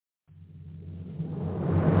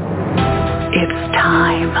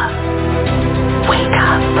time. Wake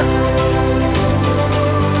up.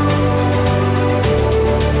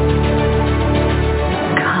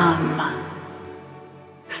 Come.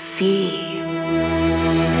 See.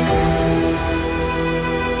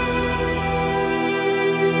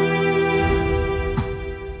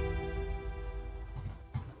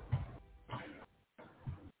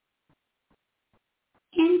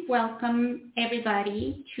 And welcome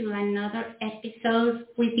everybody to another episode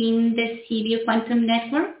within the CBU Quantum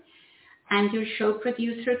Network. I'm your show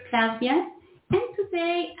producer, Claudia, and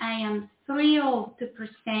today I am thrilled to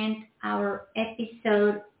present our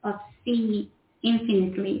episode of See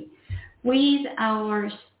Infinitely with our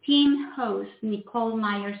esteemed host, Nicole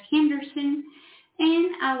Myers-Henderson,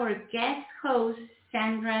 and our guest host,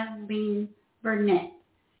 Sandra Lynn Burnett.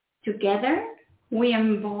 Together, we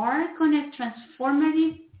embark on a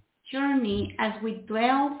transformative journey as we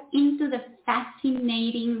delve into the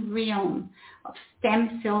fascinating realm of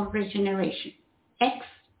stem cell regeneration,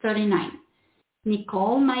 X39.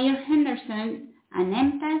 Nicole Myers-Henderson, an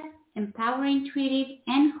empath, empowered, intuitive,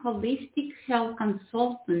 and holistic health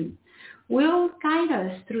consultant, will guide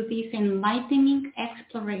us through this enlightening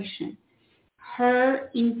exploration. Her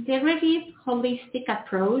integrative, holistic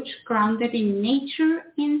approach, grounded in nature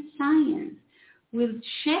and science, will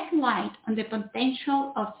shed light on the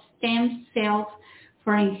potential of stem cells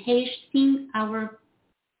for enhancing our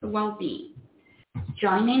well-being.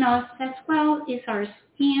 Joining us as well is our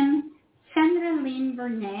esteemed Sandra Lynn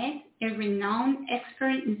Burnett, a renowned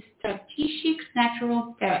expert in strategic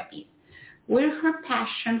natural therapies. With her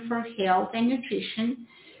passion for health and nutrition,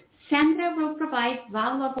 Sandra will provide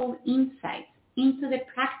valuable insights into the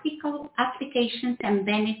practical applications and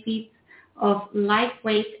benefits of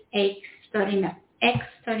lightweight X39.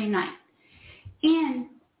 And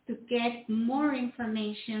to get more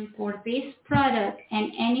information for this product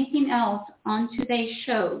and anything else on today's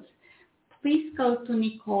shows, please go to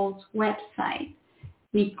Nicole's website,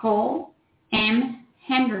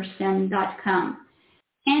 NicoleMHenderson.com.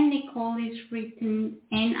 And Nicole is written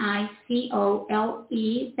Nicole,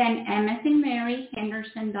 then M as in Mary,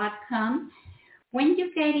 Henderson.com. When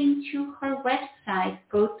you get into her website,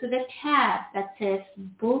 go to the tab that says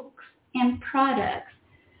Books and Products.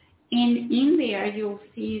 And in there, you'll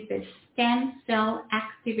see the stem cell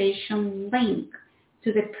activation link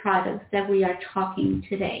to the products that we are talking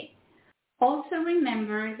today. Also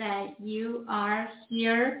remember that you are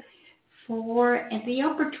here for the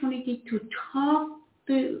opportunity to talk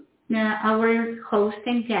to our host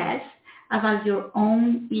and guests about your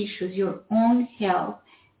own issues, your own health,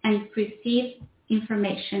 and receive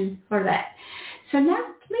information for that. So now,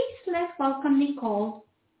 please let's welcome Nicole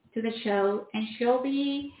to the show, and she'll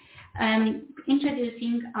be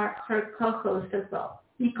introducing her co-host as well.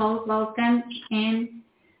 Nicole, welcome, and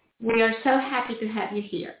we are so happy to have you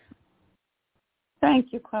here.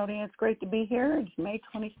 Thank you, Claudia. It's great to be here. It's May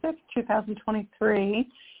 26, 2023,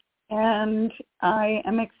 and I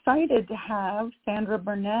am excited to have Sandra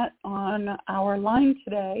Burnett on our line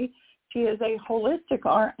today. She is a holistic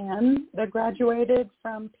RN that graduated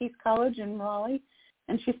from Peace College in Raleigh,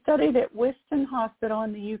 and she studied at Wiston Hospital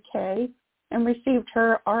in the UK and received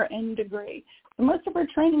her RN degree. So most of her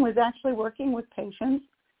training was actually working with patients.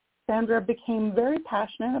 Sandra became very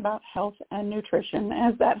passionate about health and nutrition,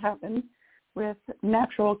 as that happens with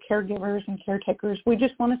natural caregivers and caretakers. We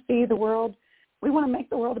just want to see the world, we want to make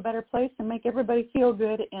the world a better place and make everybody feel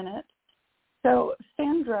good in it. So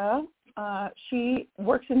Sandra, she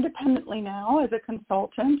works independently now as a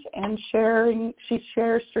consultant, and she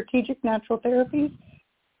shares strategic natural therapies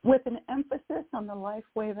with an emphasis on the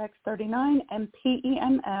LifeWave X39 and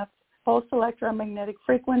PEMF, pulse electromagnetic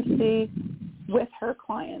frequency, with her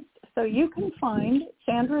clients. So you can find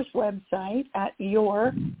Sandra's website at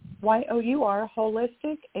holistic,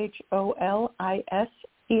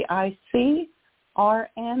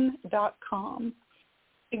 holistic.rn.com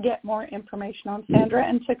to get more information on Sandra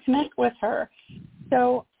and to connect with her.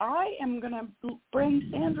 So I am going to bring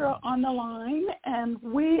Sandra on the line, and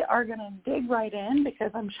we are going to dig right in because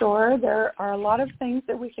I'm sure there are a lot of things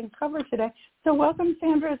that we can cover today. So welcome,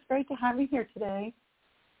 Sandra. It's great to have you here today.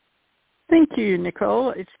 Thank you,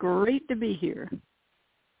 Nicole. It's great to be here.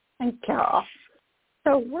 Thank you.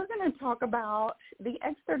 So we're going to talk about the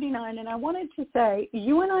X39, and I wanted to say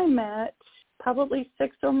you and I met probably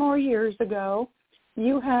 6 or more years ago.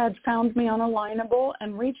 You had found me on Alignable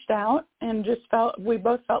and reached out and we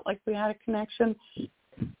both felt like we had a connection.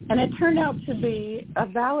 And it turned out to be a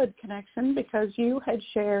valid connection because you had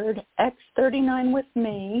shared X39 with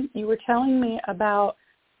me. You were telling me about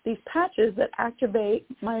these patches that activate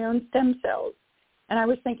my own stem cells. And I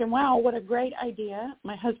was thinking, wow, what a great idea.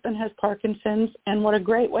 My husband has Parkinson's, and what a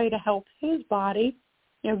great way to help his body,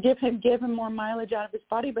 give him more mileage out of his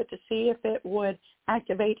body, but to see if it would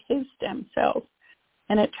activate his stem cells.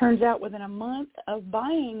 And it turns out within a month of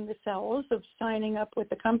buying the cells, of signing up with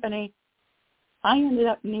the company, I ended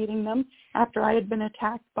up needing them after I had been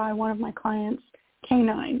attacked by one of my clients'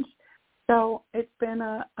 canines. So it's been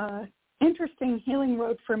a interesting healing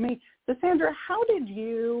road for me. So Sandra, how did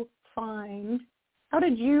you find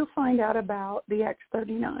out about the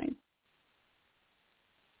X39?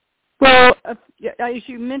 Well, as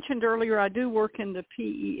you mentioned earlier, I do work in the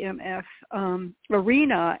PEMF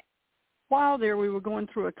arena. While there, we were going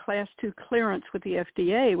through a Class 2 clearance with the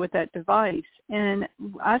FDA with that device, and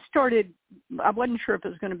I wasn't sure if it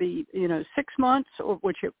was going to be, 6 months, or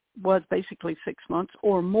which it was basically 6 months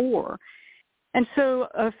or more. And so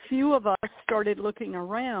a few of us started looking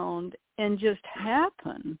around and just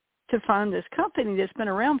happened to find this company that's been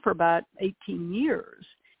around for about 18 years.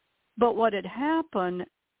 But what had happened,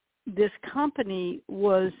 this company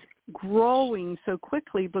was growing so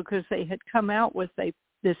quickly because they had come out with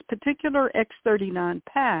this particular X39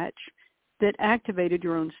 patch that activated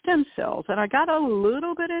your own stem cells. And I got a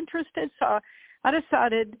little bit interested, so I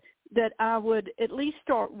decided that I would at least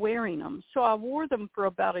start wearing them. So I wore them for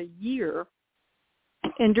about a year.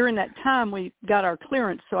 And during that time, we got our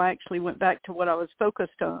clearance, so I actually went back to what I was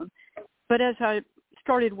focused on. But as I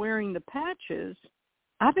started wearing the patches,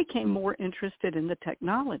 I became more interested in the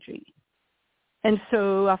technology. And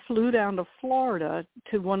so I flew down to Florida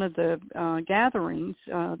to one of the gatherings,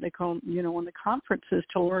 they call, one of the conferences,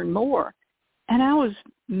 to learn more. And I was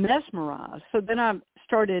mesmerized. So then I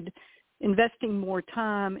started investing more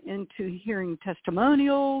time into hearing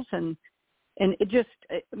testimonials, and it just,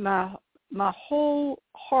 my whole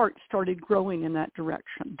heart started growing in that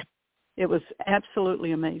direction. It was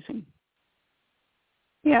absolutely amazing.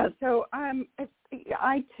 Yeah, so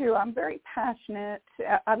I too, I'm very passionate.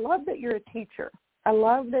 I love that you're a teacher. I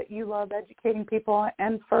love that you love educating people,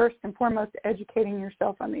 and first and foremost, educating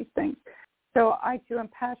yourself on these things. So I too am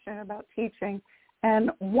passionate about teaching,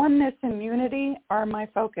 and oneness and unity are my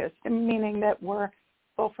focus, meaning that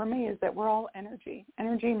for me is that we're all energy,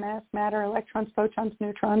 mass, matter, electrons, photons,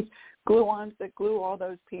 neutrons, gluons that glue all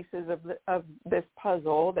those pieces of this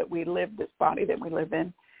puzzle that we live, this body that we live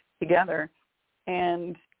in together.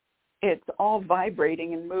 And it's all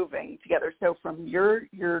vibrating and moving together. So from your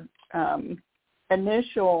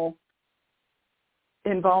initial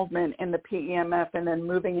involvement in the PEMF and then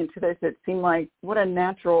moving into this, it seemed like what a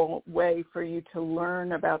natural way for you to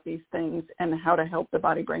learn about these things and how to help the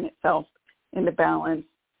body bring itself into balance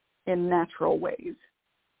in natural ways.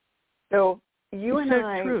 So you and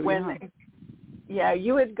I, true,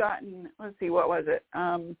 you had gotten, let's see, what was it?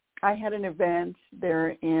 I had an event there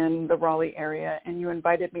in the Raleigh area, and you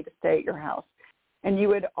invited me to stay at your house. And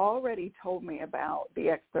you had already told me about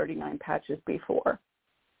the X39 patches before.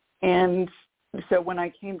 And so when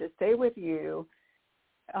I came to stay with you,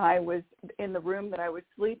 I was in the room that I was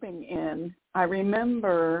sleeping in. I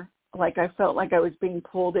remember, I felt like I was being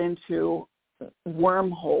pulled into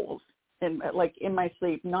wormholes, in my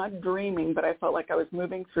sleep, not dreaming, but I felt like I was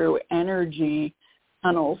moving through energy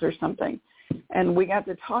tunnels or something. And we got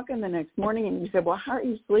to talking the next morning, and you said, well, how are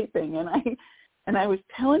you sleeping? And I was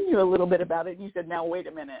telling you a little bit about it, and you said, now, wait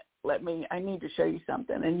a minute, I need to show you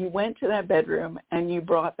something. And you went to that bedroom, and you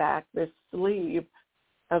brought back this sleeve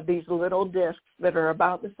of these little discs that are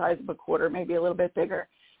about the size of a quarter, maybe a little bit bigger.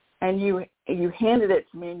 And you handed it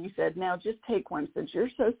to me, and you said, now just take one. Since you're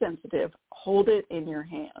so sensitive, hold it in your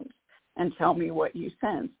hands and tell me what you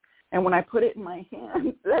sense. And when I put it in my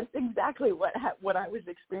hand, that's exactly what I was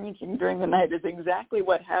experiencing during the night is exactly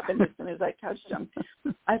what happened as soon as I touched them.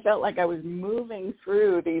 I felt like I was moving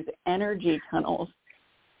through these energy tunnels.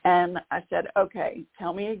 And I said, okay,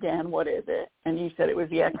 tell me again, what is it? And you said it was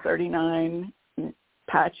the X39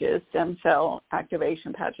 patches, stem cell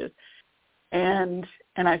activation patches. And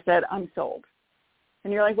I said, I'm sold.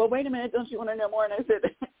 And you're like, well, wait a minute, don't you want to know more? And I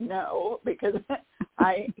said, no, because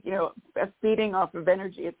feeding off of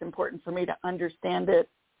energy, it's important for me to understand it,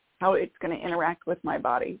 how it's going to interact with my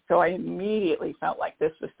body. So I immediately felt like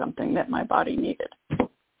this was something that my body needed.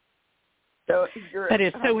 So that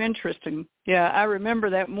is so interesting. Yeah, I remember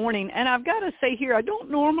that morning. And I've got to say here, I don't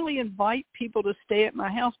normally invite people to stay at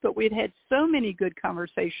my house, but we'd had so many good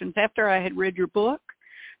conversations. After I had read your book,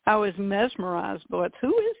 I was mesmerized by it.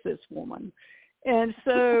 Who is this woman? And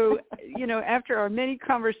so, after our many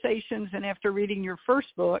conversations and after reading your first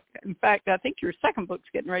book, in fact, I think your second book's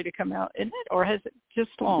getting ready to come out, isn't it? Or has it just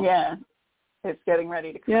launched? Yeah, it's getting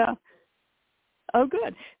ready to come out. Oh,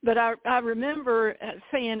 good. But I remember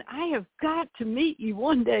saying, I have got to meet you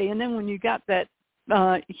one day. And then when you got that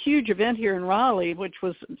huge event here in Raleigh, which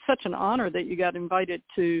was such an honor that you got invited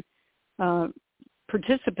to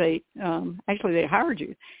participate. Actually, they hired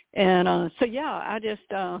you. And so, yeah,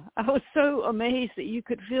 I was so amazed that you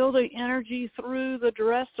could feel the energy through the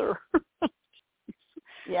dresser.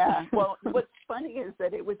 Yeah. Well, what's funny is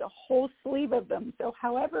that it was a whole sleeve of them. So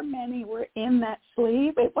however many were in that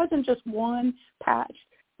sleeve, it wasn't just one patch,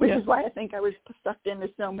 which is why I think I was sucked into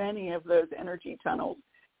so many of those energy tunnels.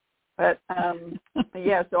 But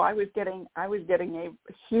yeah, so I was getting a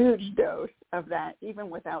huge dose of that, even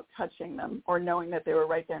without touching them or knowing that they were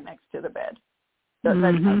right there next to the bed. So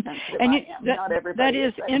that's how sensitive I am. Not everybody that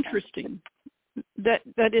is that interesting.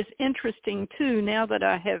 That is interesting too. Now that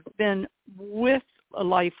I have been with a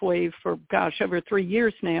LifeWave for over 3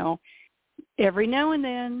 years now, every now and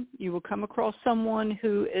then you will come across someone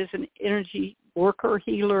who is an energy worker,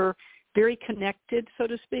 healer, very connected, so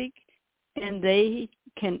to speak, and they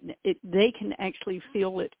can actually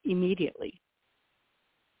feel it immediately.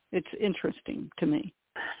 It's interesting to me.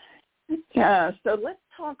 Yeah, so let's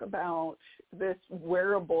talk about this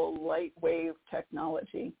wearable light wave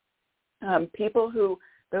technology.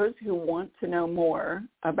 Those who want to know more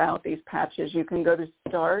about these patches, you can go to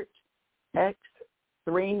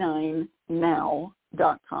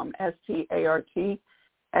startx39now.com,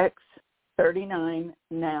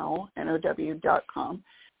 STARTX39now.com.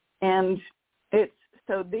 And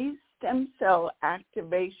so these stem cell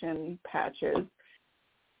activation patches,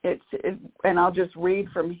 and I'll just read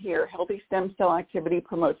from here. Healthy stem cell activity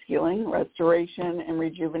promotes healing, restoration, and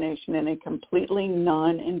rejuvenation in a completely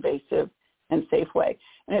non-invasive and safe way.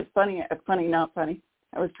 And it's funny, not funny.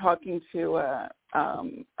 I was talking to a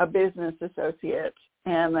business associate,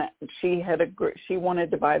 and she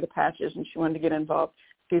wanted to buy the patches, and she wanted to get involved.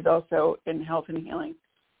 She's also in health and healing,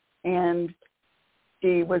 and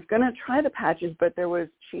she was going to try the patches, but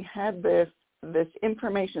she had this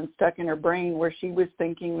information stuck in her brain where she was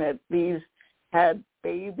thinking that these had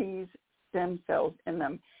babies' stem cells in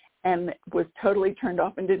them, and was totally turned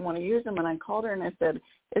off and didn't want to use them. And I called her and I said,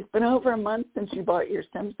 it's been over a month since you bought your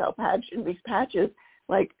stem cell patch and these patches.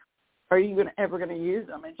 Like, are you ever going to use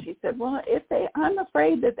them? And she said, well, I'm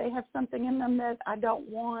afraid that they have something in them that I don't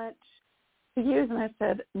want to use. And I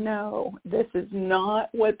said, no, this is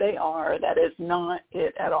not what they are. That is not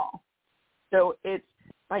it at all. So it's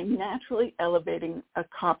by naturally elevating a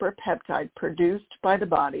copper peptide produced by the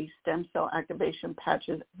body, stem cell activation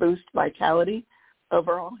patches boost vitality,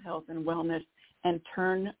 overall health and wellness, and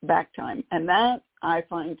turn back time. And that I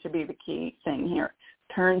find to be the key thing here,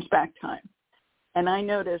 turns back time. And I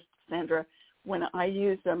noticed, Sandra, when I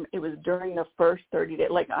used them, it was during the first 30 days.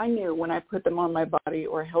 Like I knew when I put them on my body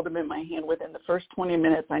or held them in my hand, within the first 20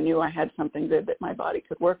 minutes, I knew I had something good that my body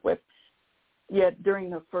could work with. Yet during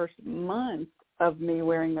the first month of me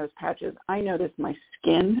wearing those patches, I noticed my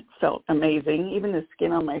skin felt amazing. Even the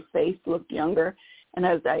skin on my face looked younger. And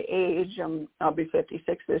as I age, I'll be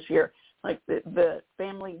 56 this year, like the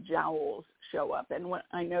family jowls show up. And when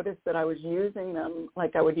I noticed that I was using them,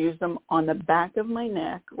 like I would use them on the back of my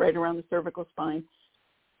neck, right around the cervical spine,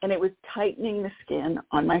 and it was tightening the skin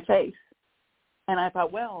on my face. And I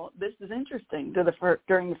thought, well, this is interesting.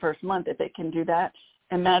 During the first month, if it can do that,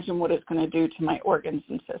 imagine what it's going to do to my organs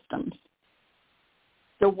and systems.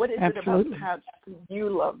 So what is it about patch you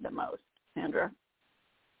love the most, Sandra?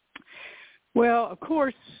 Well, of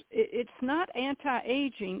course, it's not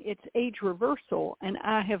anti-aging, it's age reversal, and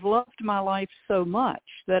I have loved my life so much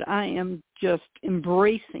that I am just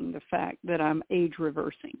embracing the fact that I'm age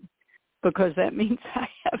reversing, because that means I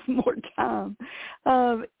have more time.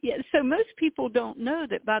 So most people don't know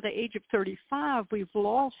that by the age of 35, we've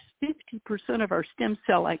lost 50% of our stem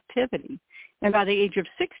cell activity. And by the age of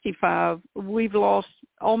 65, we've lost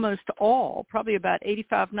almost all, probably about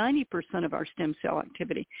 85-90% of our stem cell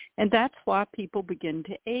activity. And that's why people begin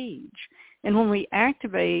to age. And when we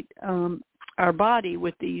activate our body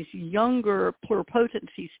with these younger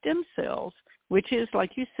pluripotency stem cells, which is,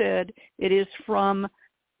 like you said, it is from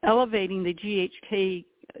elevating the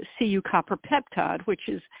GHK-Cu copper peptide,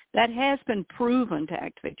 that has been proven to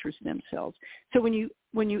activate your stem cells. So when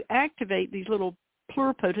you activate these little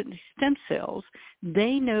pluripotent stem cells,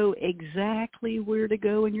 they know exactly where to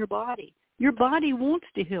go in your body. Your body wants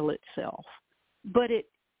to heal itself, but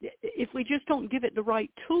if we just don't give it the right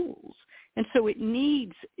tools, and so it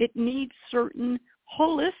needs certain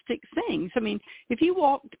holistic things. I mean, if you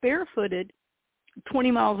walked barefooted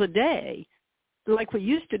 20 miles a day, like we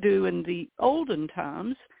used to do in the olden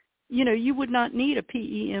times, you would not need a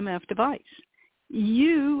PEMF device.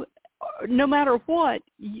 You no matter what,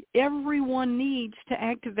 everyone needs to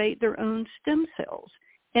activate their own stem cells.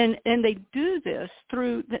 And they do this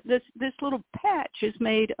through this little patch is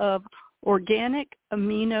made of organic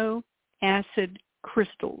amino acid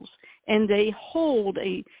crystals, and they hold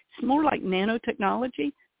it's more like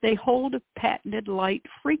nanotechnology. They hold a patented light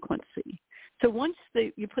frequency. So once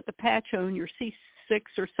you put the patch on your C6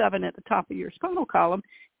 or 7 at the top of your spinal column,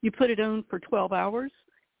 you put it on for 12 hours,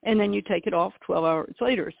 and then you take it off 12 hours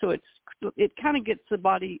later. So it kind of gets the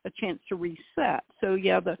body a chance to reset. So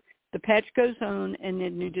yeah, the patch goes on, and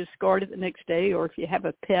then you discard it the next day. Or if you have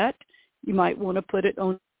a pet, you might want to put it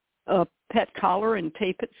on a pet collar and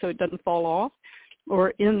tape it so it doesn't fall off,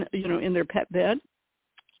 or in their pet bed.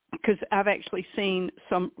 Because I've actually seen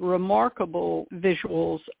some remarkable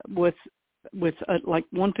visuals with like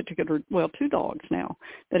one particular, two dogs now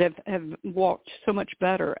that have walked so much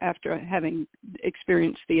better after having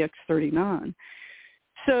experienced the X39.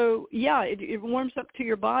 So yeah, it warms up to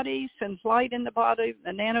your body, sends light in the body.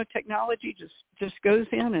 The nanotechnology just goes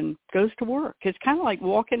in and goes to work. It's kind of like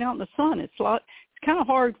walking out in the sun. It's kind of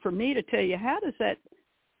hard for me to tell you, how does that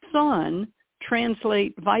sun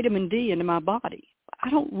translate vitamin D into my body? I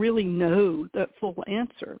don't really know the full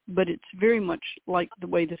answer, but it's very much like the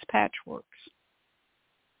way this patch works.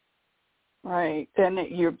 Right. Then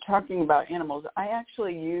you're talking about animals. I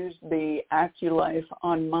actually used the AccuLife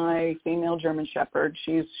on my female German Shepherd.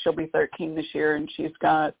 She'll be 13 this year, and she's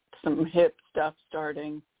got some hip stuff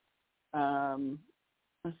starting.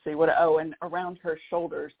 Let's see and around her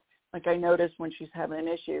shoulders. Like I noticed when she's having an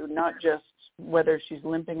issue, not just whether she's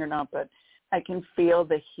limping or not, but I can feel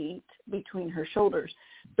the heat between her shoulders.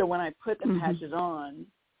 So when I put the patches on,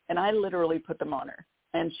 and I literally put them on her,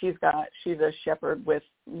 and she's a shepherd with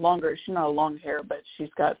she's not a long hair, but she's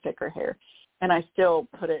got thicker hair. And I still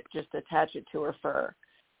just attach it to her fur.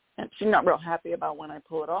 And she's not real happy about when I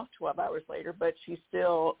pull it off 12 hours later, but she's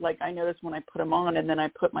still, I noticed when I put them on and then I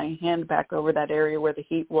put my hand back over that area where the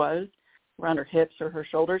heat was, around her hips or her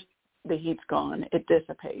shoulders, the heat's gone. It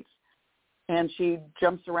dissipates. And she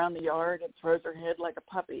jumps around the yard and throws her head like a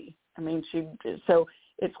puppy. I mean, so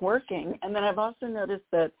it's working. And then I've also noticed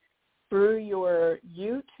that through your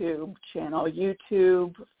YouTube channel,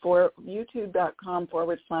 youtube.com/S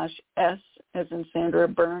as in Sandra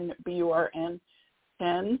Byrne, BURN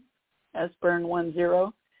 10, S Byrne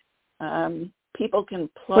 10. People can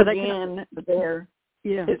plug in their.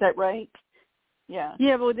 Yeah. Is that right? Yeah.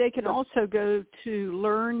 Yeah, well, they can also go to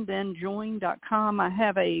learnthenjoin.com. I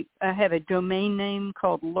have a domain name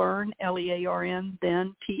called Learn, LEARN,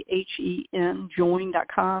 then THEN,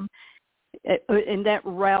 join.com, and that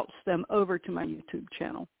routes them over to my YouTube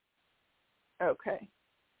channel. Okay.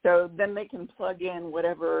 So then they can plug in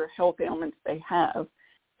whatever health ailments they have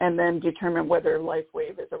and then determine whether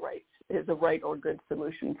LifeWave is a right or good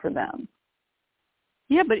solution for them.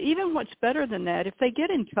 Yeah, but even what's better than that, if they get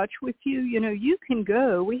in touch with you, you can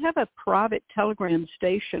go. We have a private Telegram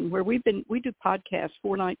station where we do podcasts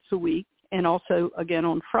 4 nights a week and also again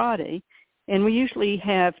on Friday. And we usually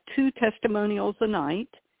have 2 testimonials a night.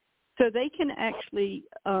 So they can actually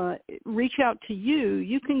reach out to you.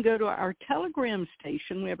 You can go to our Telegram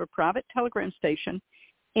station. We have a private Telegram station,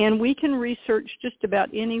 and we can research just about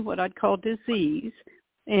any what I'd call disease.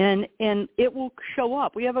 And it will show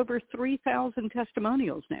up. We have over 3,000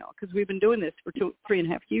 testimonials now because we've been doing this for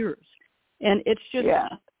 3.5 years. And it's just,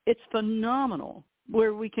 It's phenomenal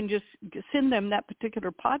where we can just send them that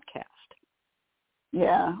particular podcast.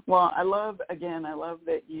 Yeah. Well, I love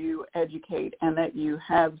that you educate and that you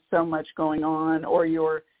have so much going on, or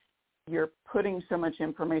you're putting so much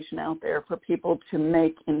information out there for people to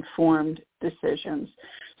make informed decisions.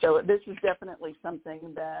 So this is definitely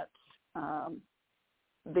something that,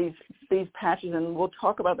 these patches, and we'll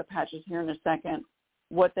talk about the patches here in a second,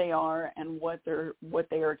 what they are and what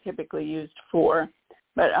they are typically used for.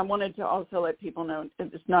 But I wanted to also let people know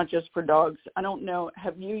it's not just for dogs. I don't know,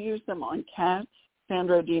 have you used them on cats?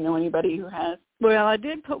 Sandra, do you know anybody who has? Well, I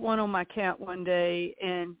did put one on my cat one day,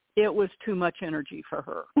 and it was too much energy for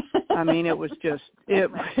her. I mean, it was just Poor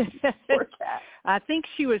cat. I think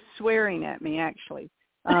she was swearing at me, actually.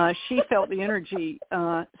 She felt the energy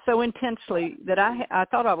so intensely that I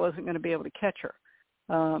thought I wasn't going to be able to catch her,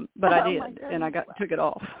 but I did, and I took it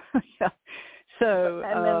off. Yeah. So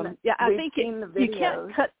I think you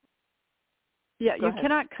can't cut. Yeah, you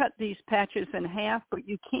cannot cut these patches in half, but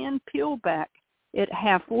you can peel back it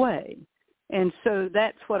halfway, and so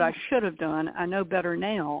that's what I should have done. I know better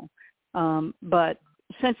now, but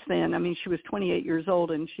since then, I mean, she was 28 years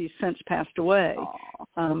old and she's since passed away.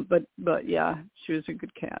 But yeah, she was a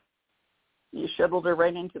good cat. You shuttled her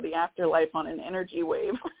right into the afterlife on an energy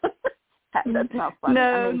wave. That's not funny.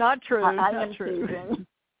 No, not true. I not am true. teasing.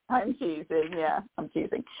 I'm teasing. Yeah, I'm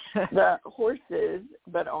teasing. The horses,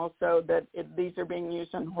 but also that these are being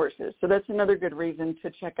used on horses. So that's another good reason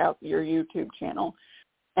to check out your YouTube channel.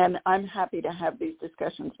 And I'm happy to have these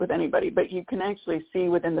discussions with anybody. But you can actually see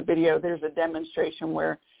within the video there's a demonstration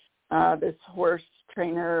where this horse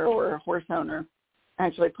trainer or horse owner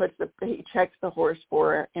actually he checks the horse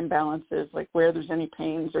for imbalances, like where there's any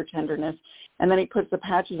pains or tenderness, and then he puts the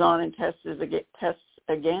patches on and tests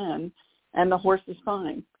again, and the horse is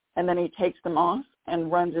fine. And then he takes them off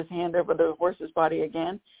and runs his hand over the horse's body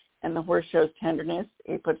again, and the horse shows tenderness.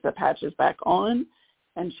 He puts the patches back on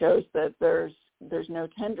and shows that there's no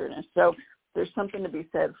tenderness. So there's something to be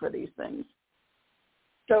said for these things.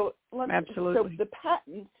 So absolutely. So the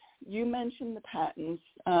patents, you mentioned the patents,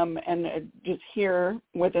 and just here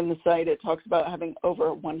within the site it talks about having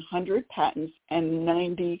over 100 patents and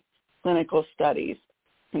 90 clinical studies,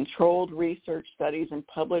 controlled research studies, and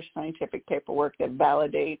published scientific paperwork that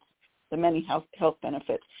validates the many health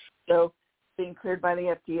benefits. So being cleared by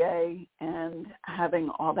the FDA and having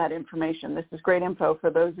all that information, this is great info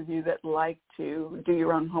for those of you that like to do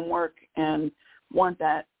your own homework and want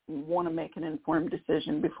to make an informed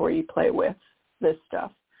decision before you play with this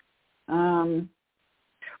stuff.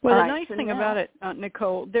 Well, the nice thing about it,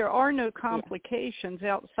 Nicole, there are no complications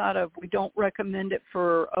outside of we don't recommend it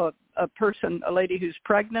for a lady who's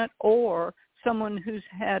pregnant or someone who's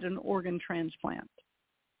had an organ transplant.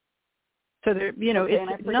 So there,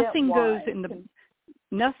 nothing goes in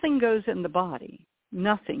the body.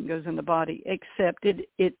 Nothing goes in the body except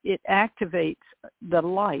it activates the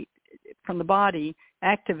light from the body,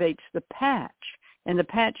 activates the patch, and the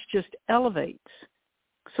patch just elevates.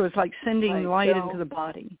 So it's like sending light into the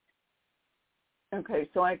body. Okay,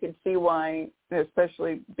 so I can see why,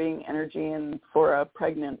 especially being energy and for a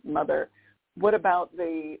pregnant mother. What about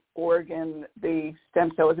the organ, the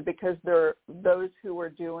stem cell? Is it because those who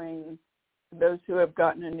have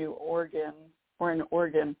gotten a new organ or an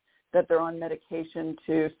organ that they're on medication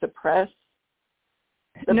to suppress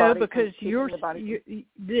the body? No, because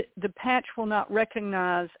the patch will not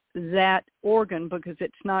recognize that organ because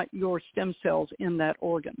it's not your stem cells in that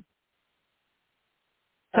organ.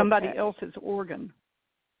 Somebody else's organ.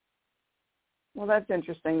 Well, that's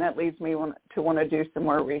interesting. That leads me to want to do some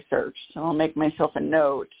more research. So I'll make myself a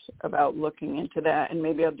note about looking into that, and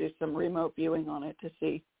maybe I'll do some remote viewing on it to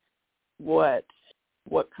see what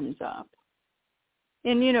comes up.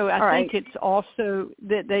 And, I think it's also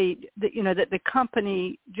that that the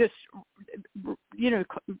company just,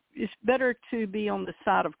 it's better to be on the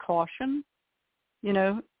side of caution,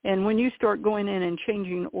 and when you start going in and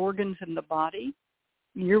changing organs in the body,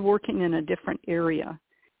 you're working in a different area.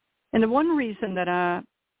 And the one reason that I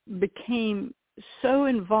became so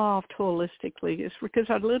involved holistically is because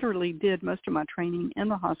I literally did most of my training in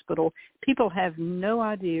the hospital. People have no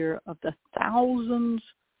idea of the thousands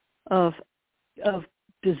of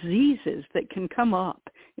diseases that can come up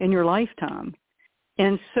in your lifetime.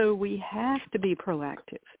 And so we have to be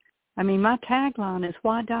proactive. I mean, my tagline is,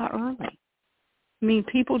 why die early? I mean,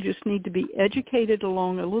 people just need to be educated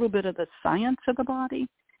along a little bit of the science of the body,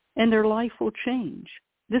 and their life will change.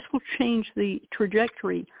 This will change the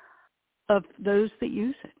trajectory of those that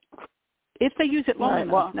use it, if they use it long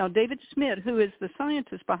enough. Well, now, David Smith, who is the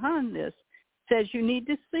scientist behind this, says you need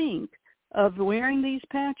to think of wearing these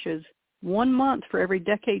patches 1 month for every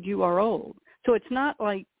decade you are old. So it's not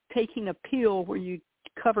like taking a pill where you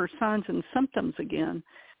cover signs and symptoms again.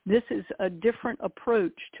 This is a different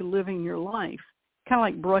approach to living your life, kind of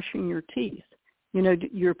like brushing your teeth.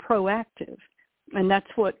 You're proactive. And that's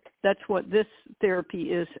what this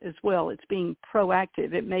therapy is as well. It's being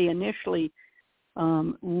proactive. It may initially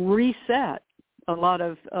reset a lot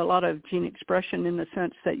of gene expression in the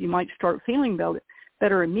sense that you might start feeling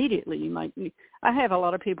better immediately. I have a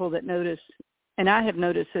lot of people that notice, and I have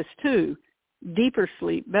noticed this too, deeper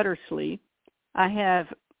sleep, better sleep. I have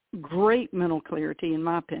great mental clarity, in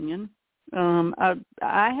my opinion.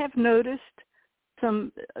 I have noticed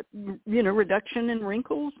some, reduction in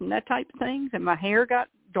wrinkles and that type of things, and my hair got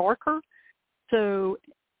darker. So,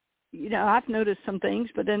 I've noticed some things,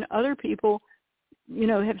 but then other people,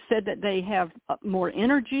 have said that they have more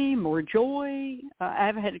energy, more joy.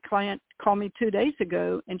 I've had a client call me 2 days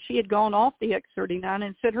ago, and she had gone off the X39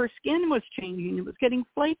 and said her skin was changing. It was getting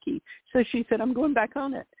flaky. So she said, I'm going back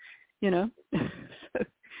on it, So,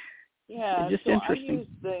 yeah, just so interesting.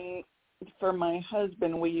 For my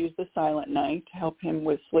husband, we use the Silent Night to help him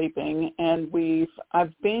with sleeping, and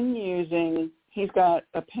I've been using, he's got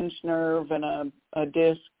a pinched nerve and a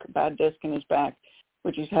bad disc in his back,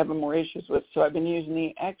 which he's having more issues with. So I've been using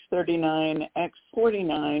the X39,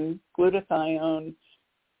 X49, glutathione,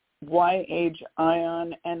 Y-Age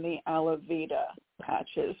Ion, and the Alavita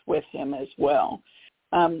patches with him as well.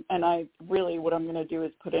 And I really, what I'm going to do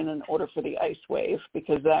is put in an order for the Ice Wave,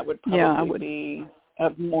 because that would probably be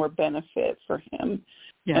of more benefit for him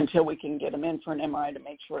until we can get him in for an MRI to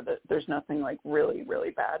make sure that there's nothing like really,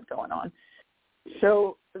 really bad going on.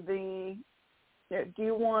 So do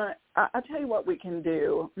you want, I'll tell you what we can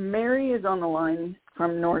do. Mary is on the line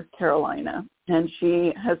from North Carolina, and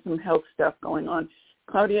she has some health stuff going on.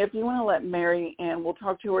 Claudia, if you want to let Mary in, we'll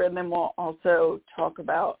talk to her, and then we'll also talk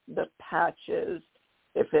about the patches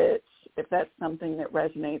if that's something that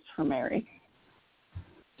resonates for Mary.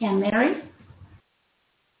 Yeah, Mary?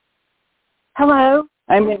 Hello.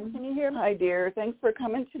 Can you hear me? Hi, dear. Thanks for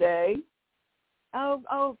coming today.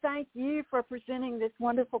 Oh, thank you for presenting this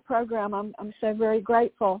wonderful program. I'm so very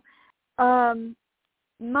grateful. I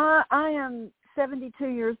am 72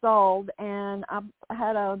 years old, and I've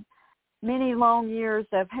had many long years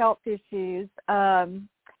of health issues.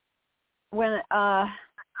 When I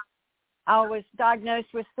was diagnosed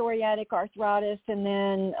with psoriatic arthritis, and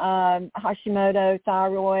then Hashimoto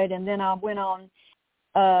thyroid, and then I went on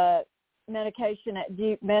medication at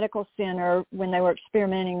Duke Medical Center when they were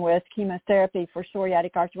experimenting with chemotherapy for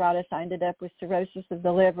psoriatic arthritis. I ended up with cirrhosis of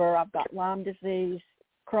the liver. I've got Lyme disease,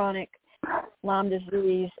 chronic Lyme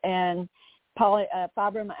disease, and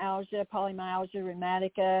fibromyalgia, polymyalgia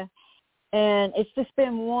rheumatica. And it's just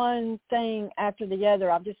been one thing after the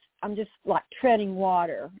other. I'm just like treading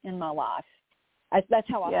water in my life. That's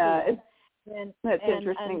how I feel. That's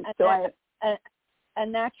interesting. A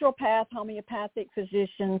naturopath, homeopathic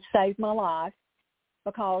physician saved my life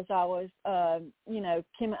because I was, I'm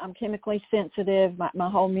chemically sensitive. My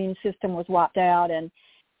whole immune system was wiped out, and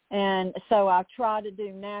so I tried to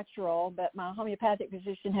do natural, but my homeopathic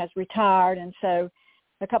physician has retired, and so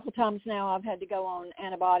a couple of times now I've had to go on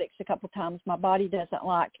antibiotics a couple of times. My body doesn't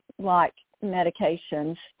like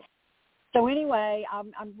medications. So anyway,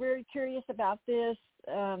 I'm very curious about this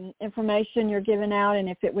information you're giving out, and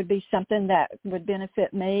if it would be something that would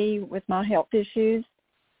benefit me with my health issues.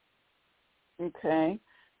 Okay.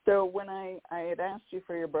 So when I had asked you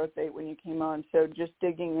for your birth date when you came on, so just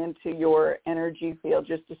digging into your energy field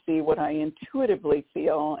just to see what I intuitively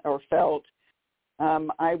feel or felt,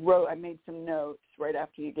 I made some notes right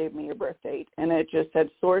after you gave me your birth date, and it just said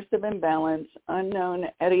source of imbalance, unknown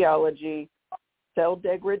etiology, cell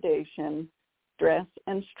degradation, stress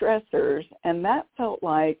and stressors, and that felt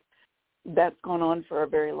like that's gone on for a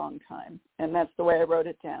very long time, and that's the way I wrote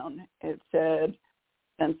it down. It said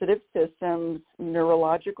sensitive systems,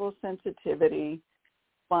 neurological sensitivity,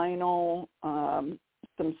 some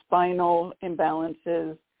spinal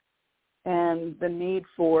imbalances, and the need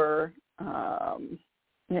for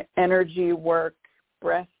energy work,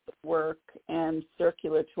 breath work, and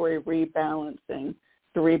circulatory rebalancing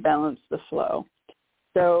to rebalance the flow.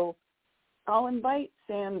 So I'll invite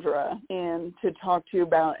Sandra in to talk to you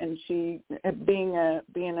about, and she, being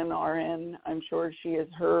an RN, I'm sure she has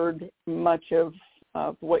heard much of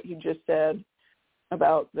what you just said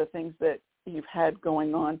about the things that you've had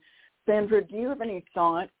going on. Sandra, do you have any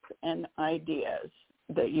thoughts and ideas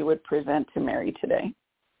that you would present to Mary today?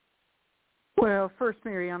 Well, first,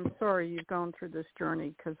 Mary, I'm sorry you've gone through this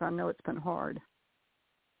journey because I know it's been hard.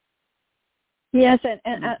 Yes,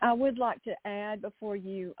 and I would like to add before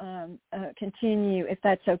you continue, if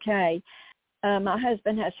that's okay. My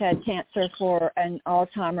husband has had cancer and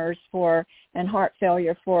Alzheimer's and heart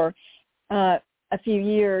failure for a few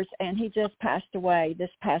years, and he just passed away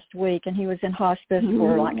this past week, and he was in hospice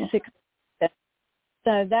for like 6 months.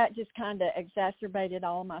 So that just kind of exacerbated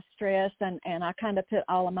all my stress, and I kind of put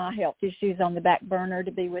all of my health issues on the back burner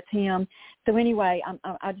to be with him. So anyway,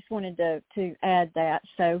 I just wanted to add that.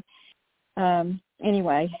 So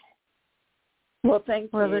anyway. Well,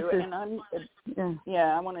 thank you. And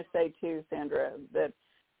I want to say too, Sandra, that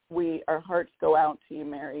our hearts go out to you,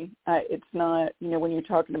 Mary. It's not, when you're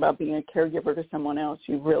talking about being a caregiver to someone else,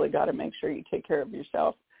 you've really got to make sure you take care of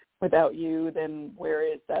yourself. Without you, then where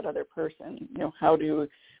is that other person? How do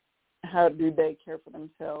they care for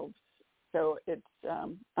themselves? So it's,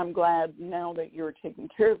 I'm glad now that you're taking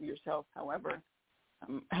care of yourself, however,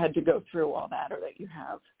 had to go through all that, or that you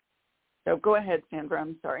have. So go ahead, Sandra.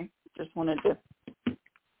 I'm sorry. Just wanted to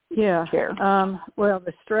share. Well,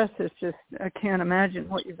 the stress is just, I can't imagine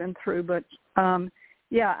what you've been through. But,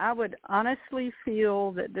 I would honestly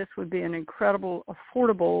feel that this would be an incredible,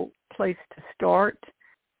 affordable place to start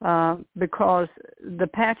because the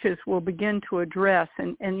patches will begin to address.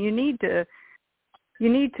 And you need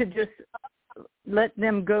to just let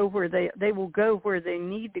them go where they will go where they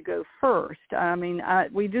need to go first. I mean,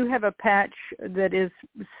 we do have a patch that is,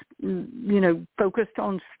 focused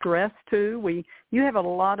on stress too. You have a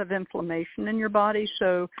lot of inflammation in your body,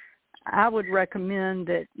 so I would recommend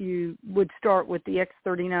that you would start with the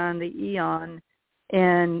X39, the Eon,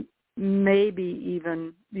 and maybe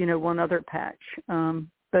even one other patch.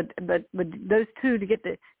 But those two to get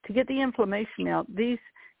the inflammation out. These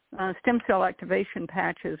stem cell activation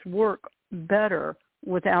patches work better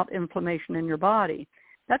without inflammation in your body.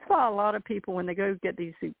 That's why a lot of people, when they go get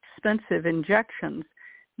these expensive injections,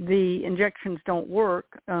 the injections don't work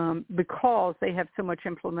because they have so much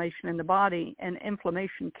inflammation in the body, and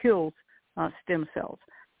inflammation kills stem cells.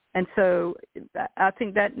 And so I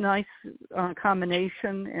think that nice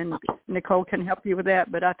combination, and Nicole can help you with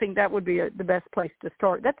that, but I think that would be the best place to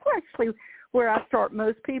start. That's actually where I start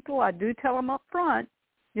most people. I do tell them up front,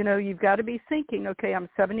 you've got to be thinking, okay, I'm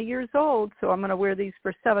 70 years old, so I'm going to wear these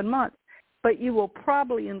for 7 months. But you will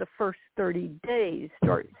probably in the first 30 days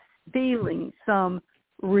start feeling some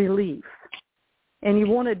relief. And you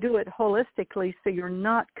want to do it holistically so you're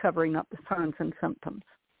not covering up the signs and symptoms.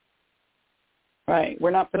 Right.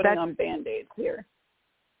 We're not putting on Band-Aids here.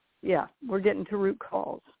 Yeah, we're getting to root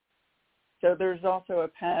cause. So there's also a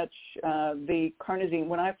patch, the carnosine.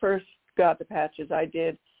 When I first got the patches, I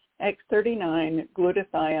did X39,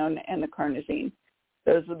 glutathione, and the carnosine.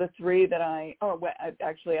 Those are the three that I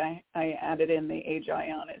added in the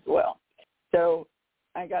Age-Ion as well. So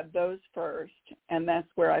I got those first, and that's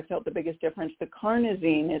where I felt the biggest difference. The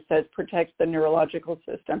carnosine, it says, protects the neurological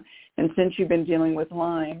system. And since you've been dealing with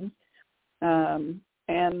Lyme,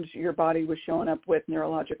 and your body was showing up with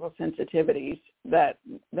neurological sensitivities, that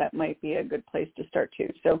might be a good place to start too.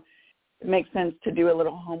 So it makes sense to do a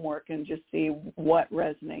little homework and just see what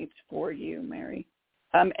resonates for you, Mary.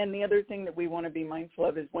 And the other thing that we want to be mindful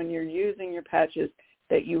of is when you're using your patches,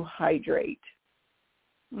 that you hydrate.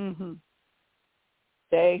 Mm-hmm.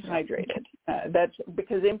 Stay hydrated. That's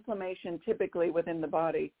because inflammation typically within the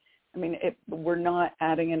body, if we're not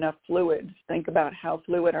adding enough fluids, think about how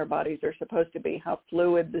fluid our bodies are supposed to be, how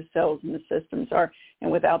fluid the cells and the systems are. And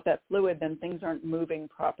without that fluid, then things aren't moving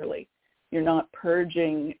properly. You're not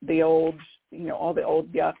purging the old, all the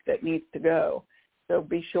old yuck that needs to go. So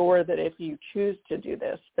be sure that if you choose to do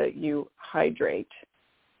this, that you hydrate.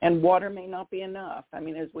 And water may not be enough.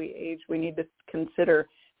 As we age, we need to consider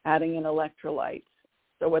adding in electrolytes.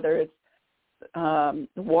 So whether it's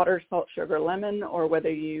water, salt, sugar, lemon, or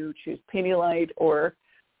whether you choose Pedialyte or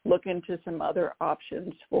look into some other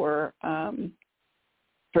options for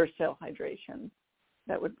cell hydration.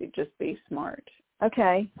 That would be smart.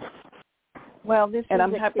 Okay. Well, this and is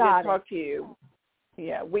I'm happy exciting. to talk to you.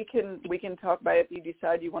 Yeah, we can talk about it. If you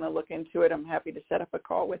decide you want to look into it, I'm happy to set up a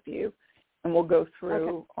call with you, and we'll go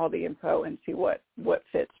through all the info and see what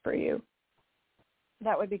fits for you.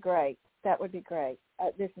 That would be great.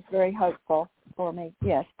 This is very hopeful for me.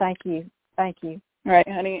 Yes, thank you. All right,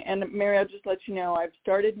 honey. And Mary, I'll just let you know, I've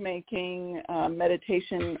started making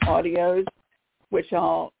meditation audios, which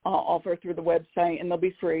I'll offer through the website, and they'll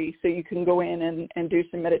be free. So you can go in and do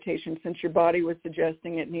some meditation. Since your body was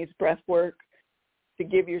suggesting it needs breath work, to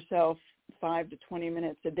give yourself 5 to 20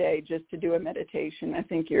 minutes a day just to do a meditation. I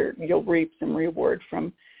think you'll reap some reward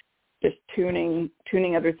from just tuning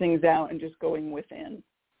other things out and just going within.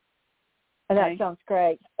 That sounds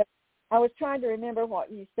great. I was trying to remember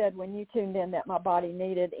what you said when you tuned in, that my body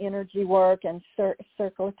needed energy work and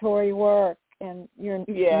circulatory work and your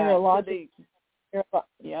neurological.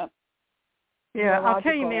 Yeah. I'll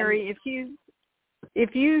tell you, Mary,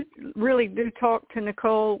 if you really do talk to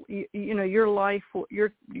Nicole, your life,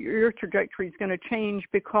 your trajectory is going to change,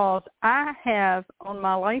 because I have on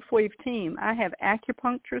my LifeWave team, I have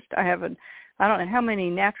acupuncturists, I don't know how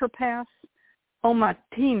many naturopaths on my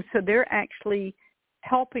team, so they're actually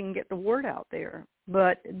helping get the word out there.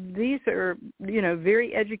 But these are,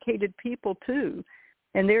 very educated people too,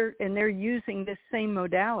 and they're using this same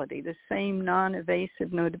modality, the same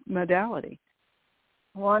non-invasive modality.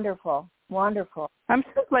 Wonderful. I'm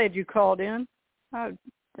so glad you called in. I'm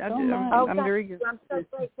very good. I'm so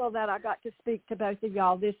grateful that I got to speak to both of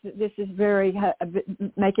y'all. This is very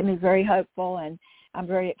making me very hopeful, and I'm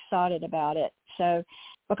very excited about it. So,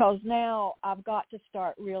 because now I've got to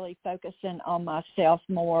start really focusing on myself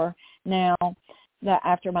more now that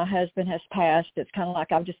after my husband has passed. It's kind of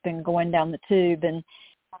like I've just been going down the tube and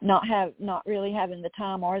not really having the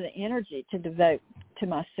time or the energy to devote to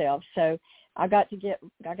myself. So I got to get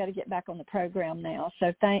back on the program now.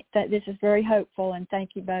 So this is very hopeful, and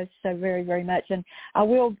thank you both so very, very much. And I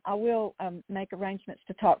will make arrangements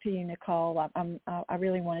to talk to you, Nicole. I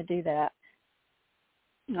really want to do that.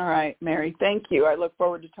 All right, Mary. Thank you. I look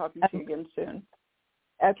forward to talking to you again soon.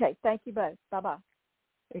 Okay. Thank you both. Bye-bye.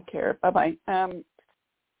 Take care. Bye-bye.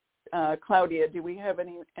 Claudia, do we have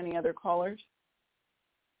any other callers?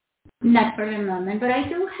 Not for the moment, but I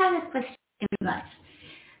do have a question, guys.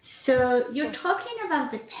 So you're talking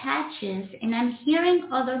about the patches, and I'm hearing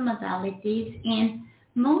other modalities, and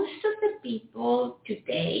most of the people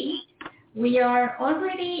today, we are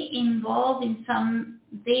already involved in some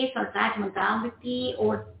this or that modality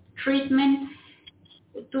or treatment.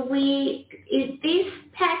 These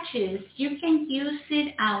patches, you can use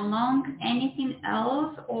it along anything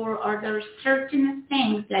else, or are there certain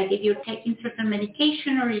things, like if you're taking certain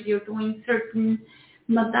medication or if you're doing certain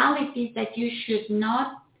modalities that you should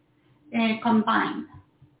not combine?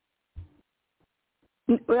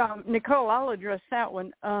 Well, Nicole, I'll address that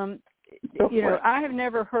one. I have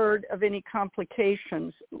never heard of any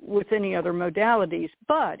complications with any other modalities,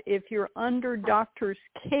 but if you're under doctor's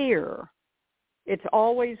care, it's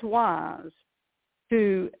always wise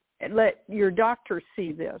to let your doctor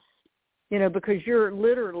see this, because you're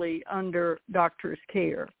literally under doctor's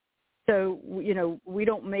care. So, we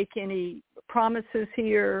don't make any promises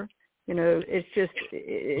here. It's just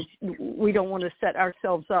we don't want to set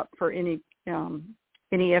ourselves up for any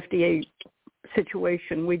FDA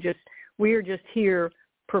situation. We are just here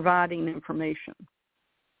providing information.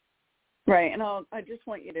 Right, and I just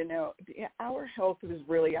want you to know, our health is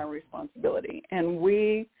really our responsibility, and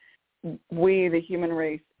we, the human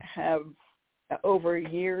race, have over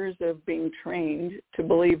years of being trained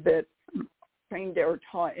or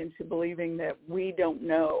taught into believing that we don't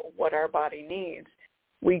know what our body needs.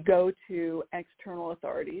 We go to external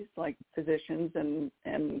authorities like physicians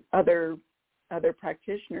and other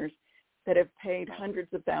practitioners that have paid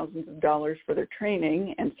hundreds of thousands of dollars for their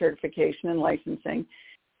training and certification and licensing,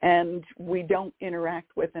 and we don't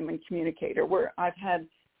interact with them and communicate. Or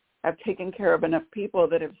I've taken care of enough people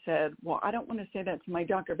that have said, well, I don't want to say that to my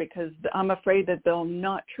doctor because I'm afraid that they'll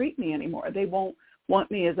not treat me anymore. They won't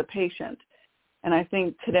want me as a patient. And I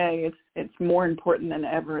think today it's more important than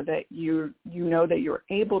ever that you know that you're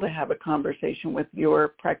able to have a conversation with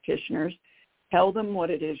your practitioners, tell them what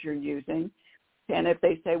it is you're using. And if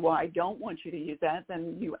they say, well, I don't want you to use that,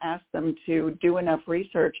 then you ask them to do enough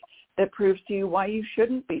research that proves to you why you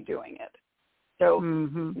shouldn't be doing it. So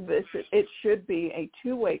it should be a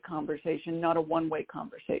two-way conversation, not a one-way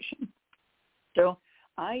conversation. So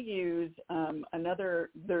I use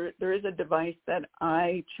there is a device that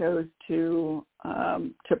I chose to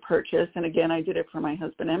purchase, and again, I did it for my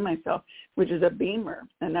husband and myself, which is a beamer,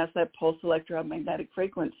 and that's that pulse electromagnetic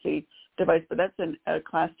frequency device, but that's a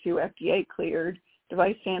Class 2 FDA cleared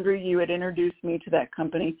device. Sandra, you had introduced me to that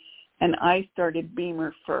company, and I started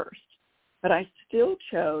Beamer first, but I still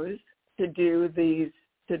chose to do these,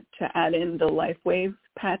 to add in the LifeWave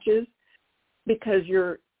patches, because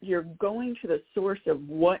you're going to the source of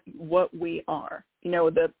what we are.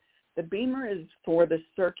 The Beamer is for the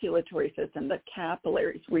circulatory system, the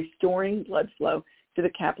capillaries, restoring blood flow to the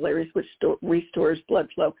capillaries, which restores blood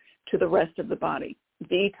flow to the rest of the body,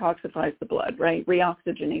 detoxifies the blood, right?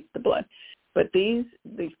 Reoxygenates the blood. But these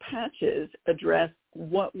patches address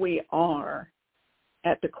what we are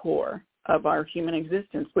at the core of our human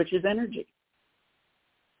existence, which is energy.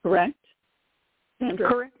 Correct, Sandra?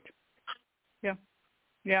 Correct.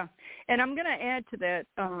 Yeah. And I'm going to add to that,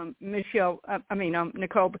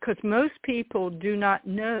 Nicole, because most people do not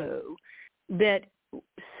know that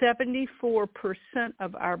 74%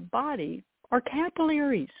 of our body are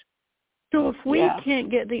capillaries. So if we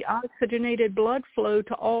can't get the oxygenated blood flow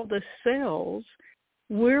to all the cells,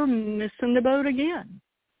 we're missing the boat again.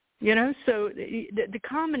 So the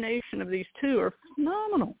combination of these two are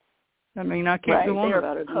phenomenal. I can't go on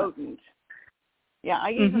about it. Potent. Yeah, I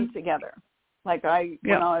use them together. Like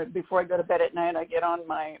before I go to bed at night, I get on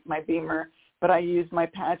my Beamer, but I use my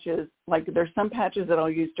patches. Like there's some patches that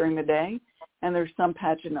I'll use during the day, and there's some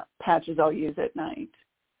patches I'll use at night.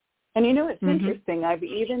 And it's interesting. I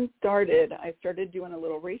started doing a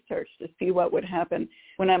little research to see what would happen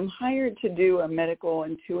when I'm hired to do a medical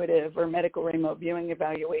intuitive or medical remote viewing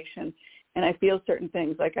evaluation, and I feel certain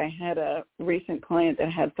things. Like I had a recent client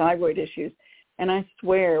that had thyroid issues, and I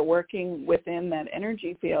swear, working within that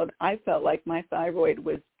energy field, I felt like my thyroid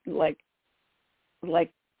was like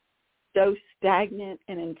so stagnant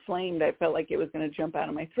and inflamed. I felt like it was going to jump out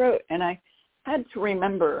of my throat. And I had to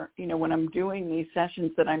remember, when I'm doing these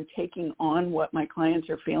sessions, that I'm taking on what my clients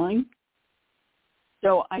are feeling.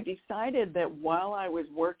 So I decided that while I was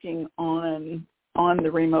working on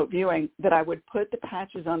the remote viewing, that I would put the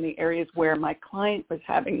patches on the areas where my client was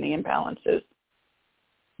having the imbalances.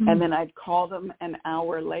 And then I'd call them an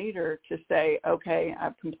hour later to say, okay,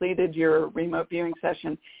 I've completed your remote viewing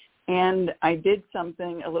session, and I did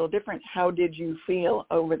something a little different. How did you feel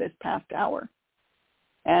over this past hour?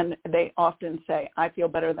 And they often say, I feel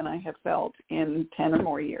better than I have felt in 10 or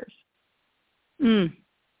more years.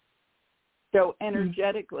 So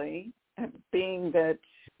energetically, being that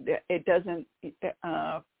it doesn't,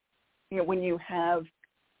 when you have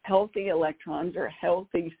healthy electrons or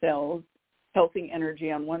healthy cells, healthy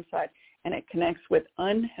energy on one side, and it connects with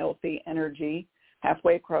unhealthy energy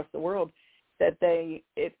halfway across the world, that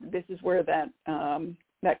this is where that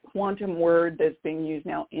quantum word that's being used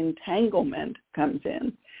now, entanglement, comes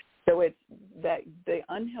in. So it's that the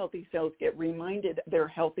unhealthy cells get reminded of their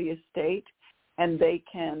healthiest state, and they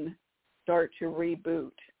can start to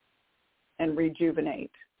reboot and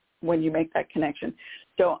rejuvenate when you make that connection.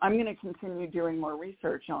 So I'm going to continue doing more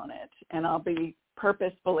research on it, and I'll be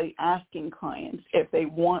purposefully asking clients if they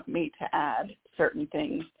want me to add certain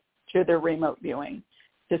things to their remote viewing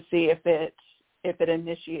to see if it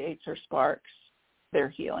initiates or sparks their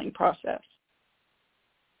healing process.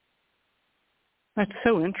 That's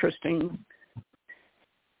so interesting.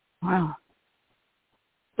 Wow.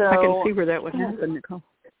 So, I can see where that would happen, Nicole.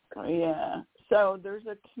 Yeah. So there's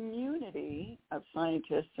a community of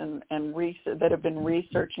scientists and research that have been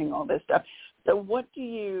researching all this stuff. So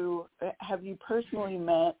have you personally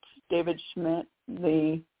met David Schmidt,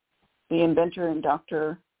 the inventor and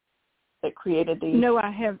doctor that created these? No, I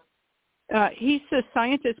have. He's the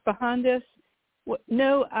scientist behind this.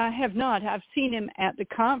 No, I have not. I've seen him at the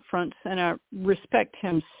conference, and I respect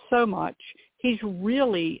him so much. He's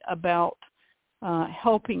really about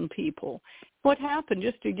helping people. What happened,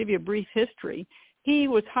 just to give you a brief history, he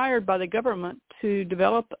was hired by the government to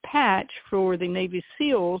develop a patch for the Navy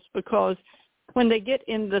SEALs because when they get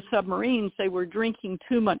in the submarines, they were drinking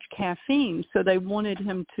too much caffeine, so they wanted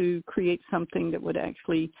him to create something that would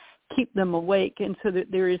actually keep them awake. And so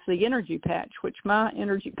that there is the energy patch, which my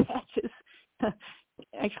energy patches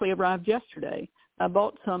actually arrived yesterday. I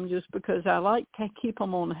bought some just because I like to keep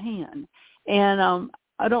them on hand. And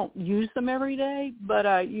I don't use them every day, but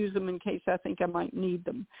I use them in case I think I might need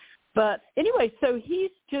them. But anyway, so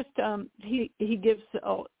he's just, he gives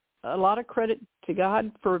a lot of credit to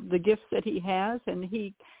God for the gifts that he has, and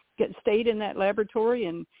he stayed in that laboratory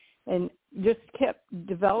and just kept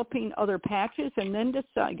developing other patches, and then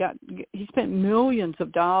he spent millions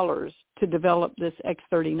of dollars to develop this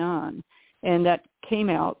X39, and that came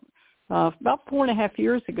out about 4.5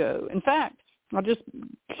 years ago. In fact, I'll just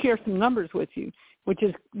share some numbers with you, which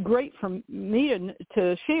is great for me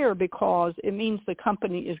to share because it means the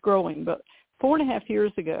company is growing. But 4.5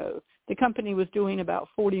 years ago, the company was doing about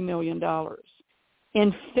 $40 million.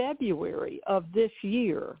 In February of this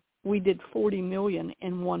year, we did $40 million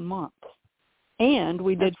in 1 month, and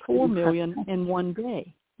we did $4 million in 1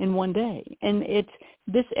 day. And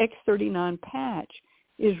this X39 patch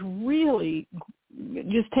is really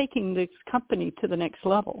just taking this company to the next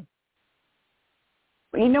level.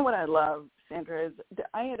 You know what I love, Sandra, is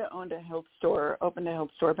I had opened a health store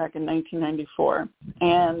back in 1994,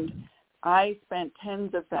 and I spent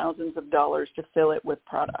tens of thousands of dollars to fill it with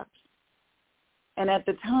products. And at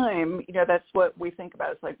the time, that's what we think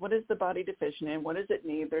about. It's like, what is the body deficient in? What does it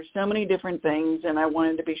need? There's so many different things, and I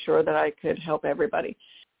wanted to be sure that I could help everybody.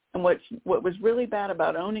 And what was really bad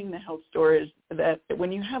about owning the health store is that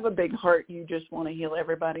when you have a big heart, you just want to heal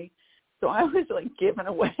everybody. So I was like giving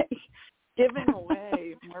away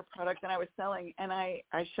more product than I was selling, and I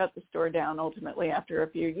shut the store down ultimately after a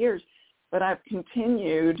few years. But I've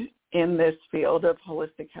continued in this field of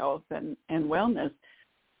holistic health and wellness.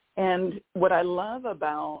 And what I love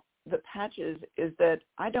about the patches is that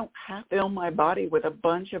I don't have to fill my body with a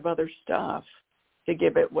bunch of other stuff to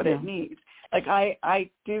give it what it needs. Like I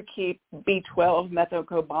do keep B12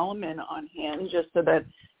 methylcobalamin on hand just so that,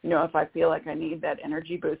 if I feel like I need that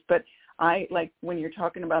energy boost. But I like when you're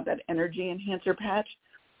talking about that energy enhancer patch,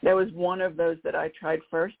 that was one of those that I tried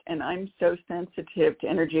first. And I'm so sensitive to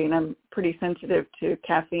energy, and I'm pretty sensitive to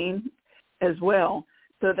caffeine as well.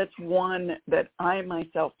 So that's one that I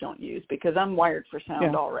myself don't use because I'm wired for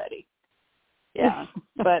sound already. Yeah.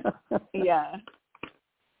 But yeah.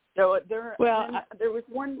 So there was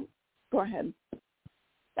one. Go ahead.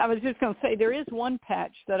 I was just going to say there is one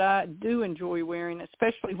patch that I do enjoy wearing,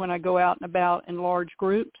 especially when I go out and about in large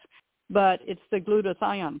groups, but it's the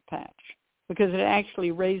glutathione patch because it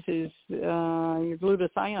actually raises your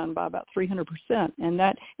glutathione by about 300%,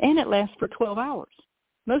 and it lasts for 12 hours.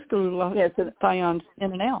 Most glutathione's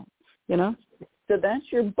in and out, So that's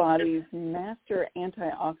your body's master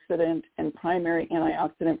antioxidant and primary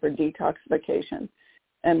antioxidant for detoxification.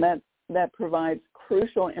 And that provides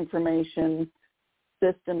crucial information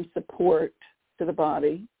system support to the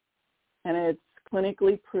body, and it's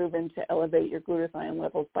clinically proven to elevate your glutathione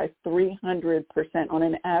levels by 300% on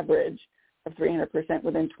an average of 300%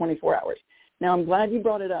 within 24 hours. Now, I'm glad you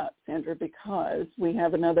brought it up, Sandra, because we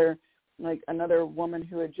have another woman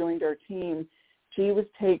who had joined our team. She was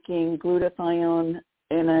taking glutathione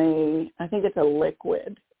in I think it's a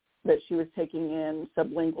liquid that she was taking in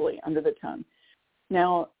sublingually under the tongue.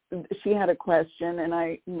 Now, she had a question,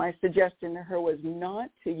 and my suggestion to her was not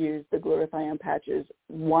to use the glutathione patches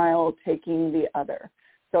while taking the other.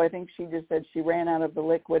 So I think she just said she ran out of the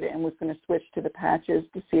liquid and was going to switch to the patches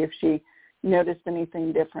to see if she noticed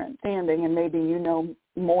anything different. And maybe you know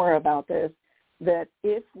more about this, that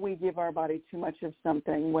if we give our body too much of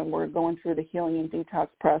something when we're going through the healing and detox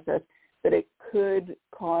process, that it could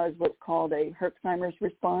cause what's called a Herxheimer's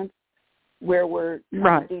response, where we're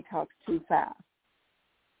trying to detox too fast.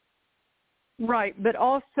 Right, but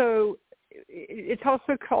also it's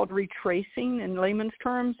also called retracing in layman's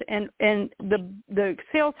terms, and the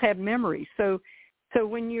cells have memory. So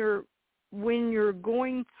when you're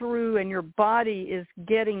going through and your body is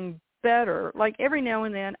getting better, like every now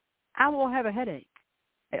and then I will have a headache.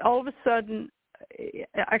 All of a sudden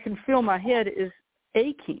I can feel my head is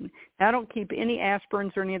aching. I don't keep any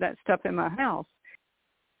aspirins or any of that stuff in my house.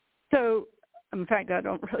 So in fact, I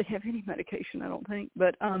don't really have any medication, I don't think,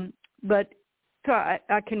 but so I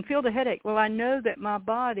can feel the headache. Well, I know that my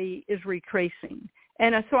body is retracing.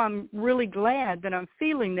 And so I'm really glad that I'm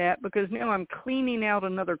feeling that, because now I'm cleaning out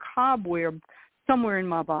another cobweb somewhere in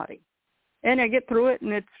my body. And I get through it,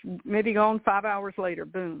 and it's maybe gone 5 hours later.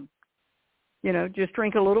 Boom. Just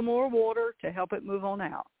drink a little more water to help it move on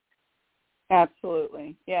out.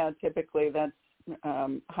 Absolutely. Yeah, typically that's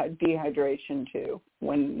dehydration too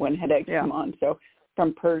when headaches come on. So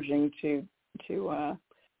from purging to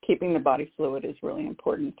keeping the body fluid is really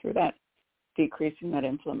important through that, decreasing that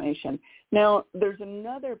inflammation. Now, there's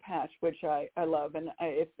another patch which I love, and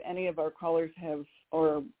if any of our callers have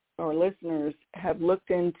or listeners have looked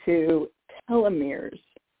into telomeres,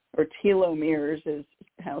 or telomeres is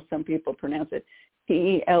how some people pronounce it,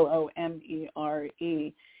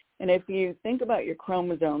 Telomere. And if you think about your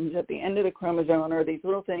chromosomes, at the end of the chromosome are these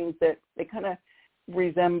little things that they kind of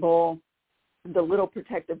resemble the little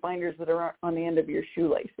protective binders that are on the end of your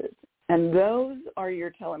shoelaces. And those are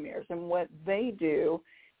your telomeres. And what they do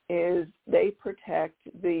is they protect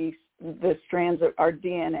the strands of our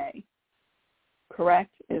DNA.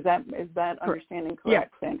 Correct? Is that understanding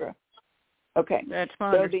correct, Sandra? Okay. That's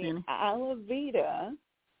my understanding. So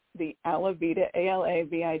the Alavida,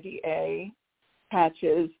 ALAVIDA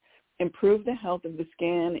patches improve the health of the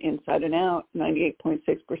skin inside and out.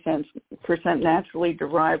 98.6% naturally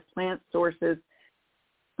derived plant source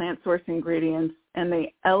ingredients, and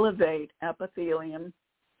they elevate epithelium,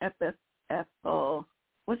 what's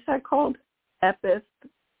that called? I'm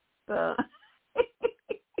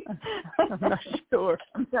not sure.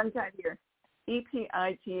 I'm tongue-tied here.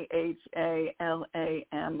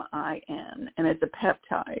 EPITHALAMIN, and it's a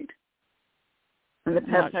peptide. And the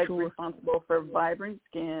peptide is responsible for vibrant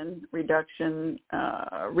skin reduction,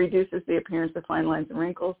 reduces the appearance of fine lines and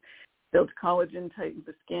wrinkles, builds collagen, tightens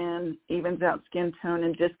the skin, evens out skin tone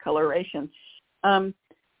and discoloration. So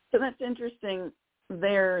that's interesting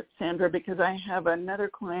there, Sandra, because I have another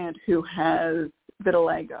client who has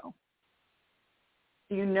vitiligo.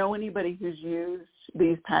 Do you know anybody who's used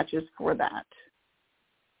these patches for that?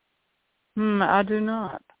 I do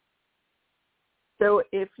not. So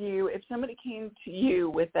if somebody came to you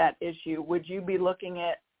with that issue, would you be looking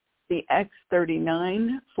at the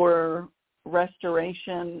X39 for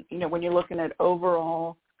restoration? When you're looking at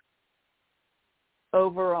overall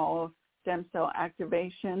stem cell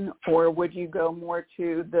activation, or would you go more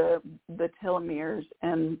to the telomeres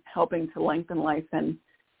and helping to lengthen life, and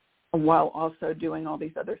while also doing all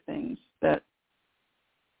these other things that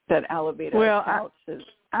Alavida touts?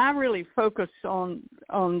 I really focus on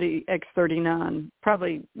the X39.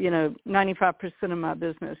 Probably, 95% of my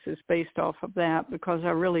business is based off of that, because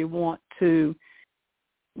I really want to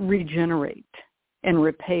regenerate and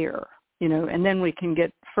repair, and then we can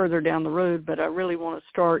get further down the road, but I really want to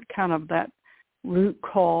start kind of that root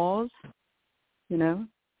cause,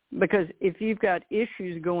 because if you've got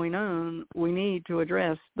issues going on, we need to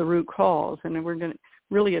address the root cause, and we're going to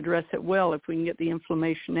really address it well if we can get the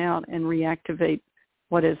inflammation out and reactivate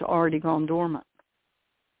what has already gone dormant.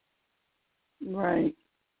 Right.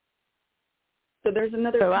 So there's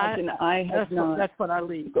another question that's what I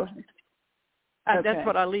lead. Go ahead. That's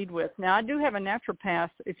what I lead with. Now, I do have a naturopath.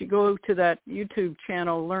 If you go to that YouTube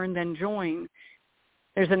channel, Learn Then Join,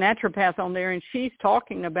 there's a naturopath on there, and she's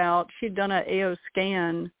talking about she'd done an AO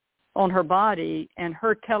scan on her body, and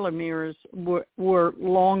her telomeres were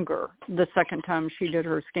longer the second time she did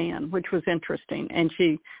her scan, which was interesting. And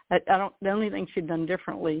the only thing she'd done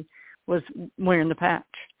differently was wearing the patch.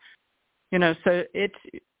 So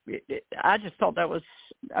I just thought that was,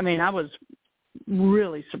 I was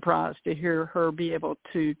really surprised to hear her be able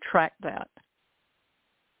to track that.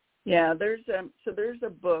 Yeah, there's a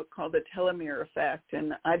book called The Telomere Effect,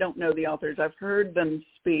 and I don't know the authors. I've heard them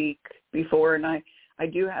speak before, and I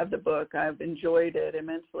do have the book. I've enjoyed it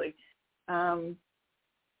immensely. So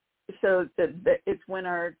it's when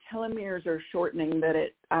our telomeres are shortening that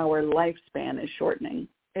our lifespan is shortening.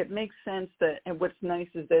 It makes sense that, and what's nice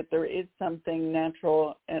is that there is something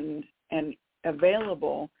natural and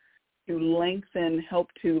available to help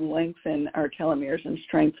to lengthen our telomeres and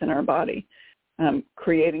strengthen our body,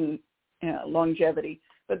 creating longevity.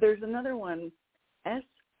 But there's another one,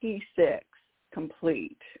 SP6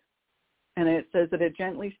 Complete, and it says that it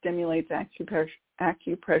gently stimulates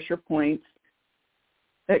acupressure points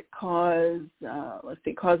that cause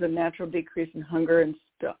a natural decrease in hunger and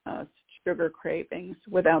sugar cravings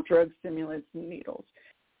without drug stimulants and needles.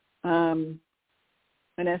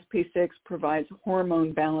 And SP6 provides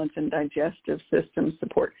hormone balance and digestive system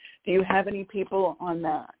support. Do you have any people on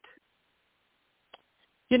that?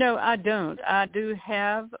 I don't. I do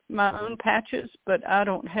have my own patches, but I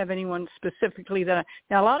don't have anyone specifically that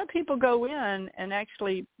now, a lot of people go in and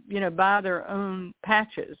actually, buy their own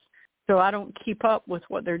patches. So I don't keep up with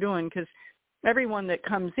what they're doing, because everyone that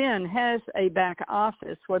comes in has a back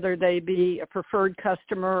office, whether they be a preferred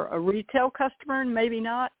customer, a retail customer, and maybe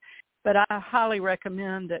not. But I highly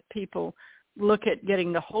recommend that people look at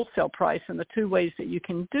getting the wholesale price. And the two ways that you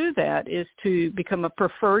can do that is to become a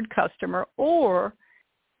preferred customer or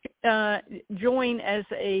join as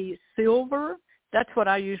a silver. That's what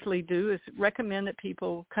I usually do, is recommend that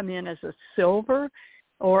people come in as a silver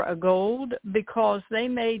or a gold, because they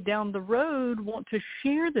may down the road want to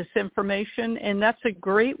share this information, and that's a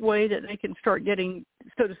great way that they can start getting,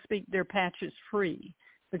 so to speak, their patches free,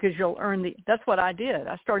 because you'll earn that's what I did.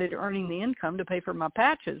 I started earning the income to pay for my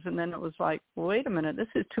patches, and then it was like, wait a minute, this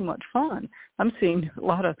is too much fun. I'm seeing a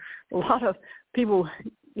lot of people,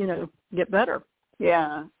 get better.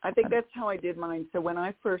 Yeah, I think that's how I did mine. So when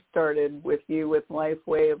I first started with you with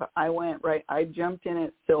LifeWave, I jumped in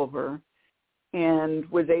at silver and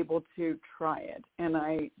was able to try it. And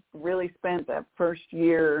I really spent that first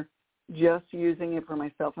year just using it for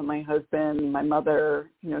myself and my husband, my mother,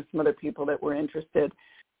 some other people that were interested.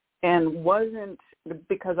 And wasn't,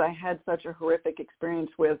 because I had such a horrific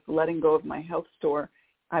experience with letting go of my health store,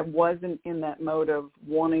 I wasn't in that mode of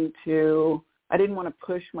I didn't want to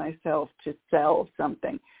push myself to sell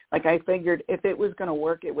something. Like, I figured if it was going to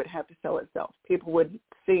work, it would have to sell itself. People would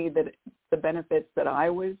see that the benefits that I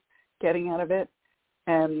was getting out of it,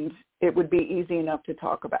 and it would be easy enough to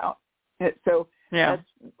talk about. So that's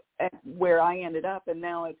where I ended up. And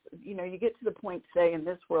now it's, you get to the point, say, in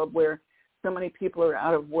this world where so many people are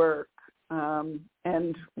out of work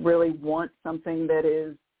and really want something that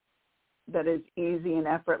is easy and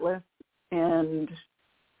effortless and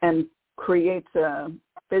creates a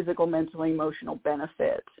physical, mental, emotional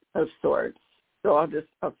benefit of sorts. So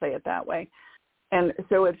I'll say it that way. And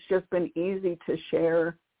so it's just been easy to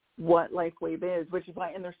share what LifeWave is, which is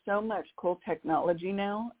why, and there's so much cool technology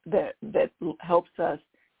now that helps us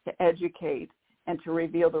to educate and to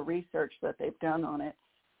reveal the research that they've done on it,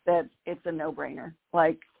 that it's a no-brainer.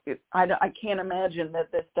 Like, I can't imagine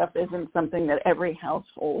that this stuff isn't something that every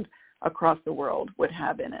household across the world would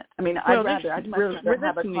have in it. I mean, I'd much rather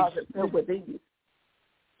have a closet filled with these.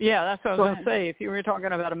 Yeah, that's what I was going to say. If you were talking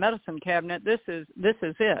about a medicine cabinet, this is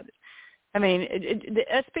it. I mean, the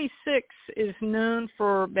SP6 is known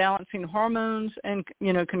for balancing hormones and,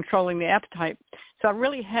 controlling the appetite. So I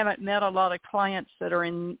really haven't met a lot of clients that are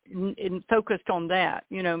in focused on that.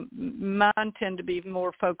 Mine tend to be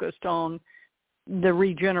more focused on the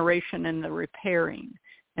regeneration and the repairing.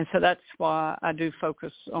 And so that's why I do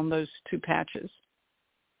focus on those two patches.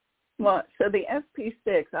 Well, so the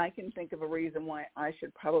SP6, I can think of a reason why I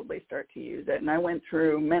should probably start to use it. And I went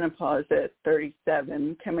through menopause at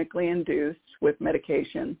 37, chemically induced with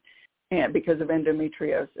medication, and because of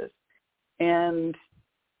endometriosis. And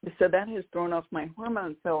so that has thrown off my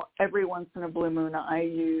hormones. So every once in a blue moon, I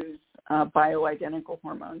use bioidentical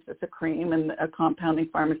hormones. It's a cream, and a compounding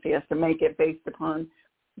pharmacy has to make it based upon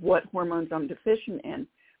what hormones I'm deficient in.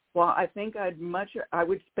 Well, I think I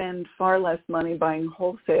would spend far less money buying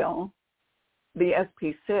wholesale the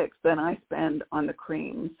SP6 than I spend on the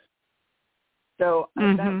creams. So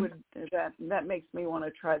that makes me want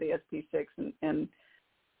to try the SP6 and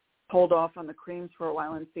hold off on the creams for a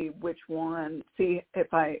while and see which one, see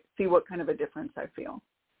what kind of a difference I feel.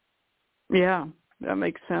 Yeah, that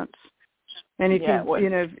makes sense. And if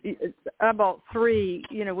I bought 3.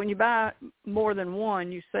 When you buy more than one,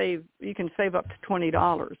 you can save up to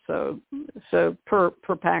 $20. So per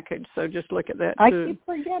package. So just look at that too.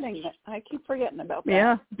 I keep forgetting about that.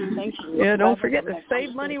 Yeah. Thank you. Yeah, don't forget to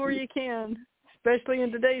save money where you can, especially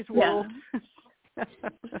in today's world. Yeah.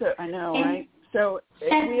 So I know, right? So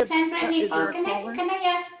Sandra, can I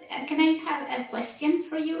have a question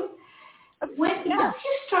for you? Once you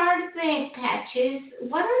start the patches,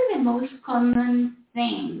 what are the most common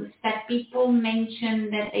things that people mention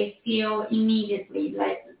that they feel immediately?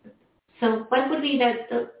 So what would be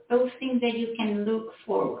those things that you can look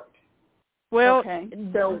forward? Well, okay.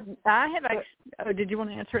 So I have. Did you want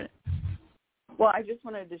to answer it? Well, I just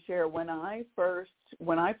wanted to share when I first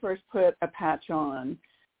put a patch on,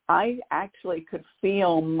 I actually could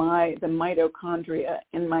feel the mitochondria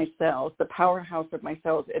in my cells, the powerhouse of my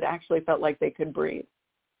cells. It actually felt like they could breathe.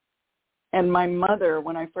 And my mother,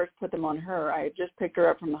 when I first put them on her, I had just picked her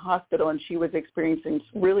up from the hospital, and she was experiencing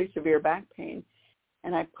really severe back pain.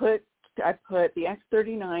 And I put the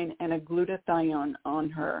X39 and a glutathione on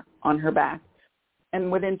her back.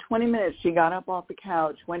 And within 20 minutes, she got up off the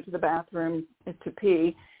couch, went to the bathroom to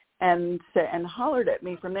pee, and hollered at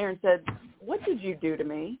me from there and said, "What did you do to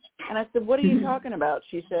me?" And I said, "What are you talking about?"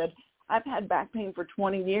 She said, "I've had back pain for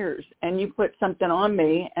 20 years, and you put something on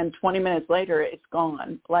me, and 20 minutes later, it's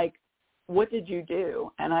gone. Like, what did you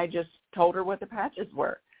do?" And I just told her what the patches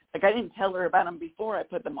were. Like, I didn't tell her about them before I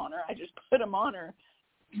put them on her. I just put them on her.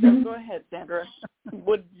 So go ahead, Sandra.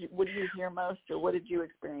 What did you hear most, or what did you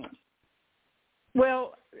experience?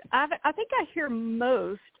 Well, I think I hear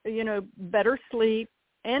most, better sleep,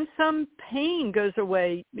 and some pain goes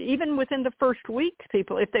away. Even within the first week,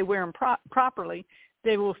 people, if they wear them properly,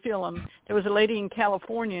 they will feel them. There was a lady in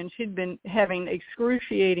California, and she'd been having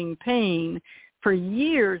excruciating pain for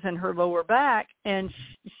years in her lower back, and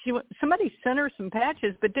somebody sent her some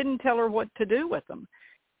patches but didn't tell her what to do with them.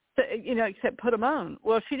 So, except put them on.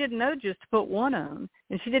 Well, she didn't know just to put one on,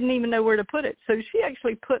 and she didn't even know where to put it. So she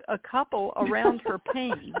actually put a couple around her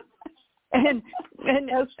pain. And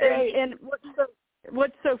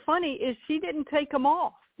what's so funny is she didn't take them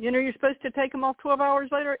off. You're supposed to take them off 12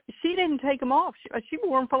 hours later. She didn't take them off. She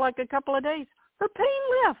wore them for like a couple of days. Her pain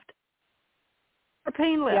left.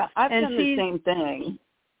 Yeah, I've done the same thing.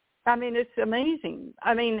 I mean, it's amazing.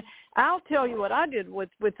 I mean, I'll tell you what I did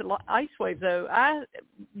with the ice wave, though. I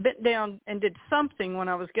bent down and did something when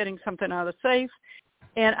I was getting something out of the safe,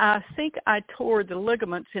 and I think I tore the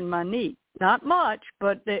ligaments in my knee. Not much,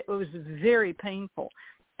 but it was very painful.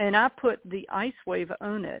 And I put the ice wave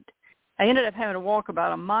on it. I ended up having to walk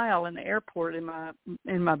about a mile in the airport in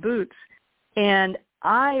my boots, and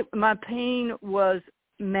my pain was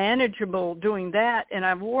manageable doing that, and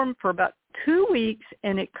I wore them for about 2 weeks,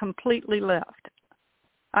 and it completely left.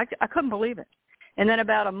 I couldn't believe it. And then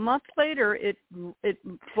about a month later, it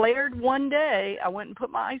flared one day. I went and put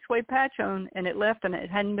my ice wave patch on, and it left, and it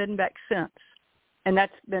hadn't been back since. And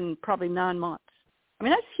that's been probably 9 months. I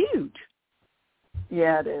mean, that's huge.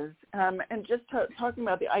 Yeah, it is. And just talking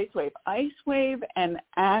about the ice wave and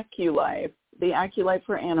AccuLife, the AccuLife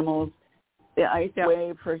for animals, the ice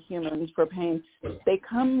wave for humans for pain, they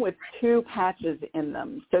come with 2 patches in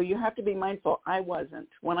them. So you have to be mindful. I wasn't.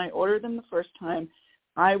 When I ordered them the first time,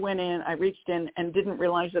 I reached in and didn't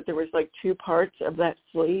realize that there was like 2 parts of that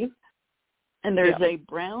sleeve. And there's a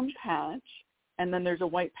brown patch, and then there's a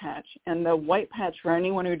white patch. And the white patch, for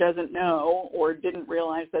anyone who doesn't know or didn't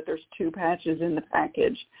realize that there's 2 patches in the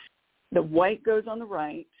package, the white goes on the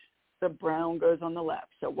right, the brown goes on the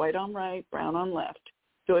left. So white on right, brown on left.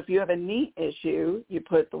 So if you have a knee issue, you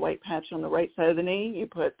put the white patch on the right side of the knee, you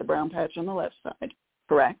put the brown patch on the left side.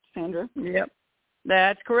 Correct, Sandra? Yep,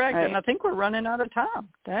 that's correct. Right. And I think we're running out of time.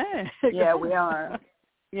 Dang. Yeah, we are.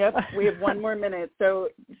 Yep, we have 1 more minute. So,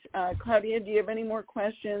 Claudia, do you have any more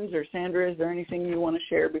questions? Or Sandra, is there anything you want to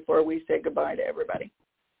share before we say goodbye to everybody?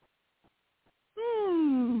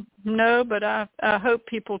 No, but I hope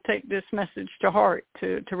people take this message to heart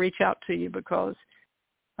to reach out to you, because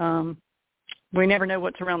we never know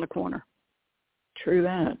what's around the corner. True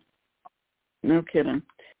that. No kidding.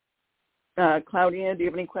 Claudia, do you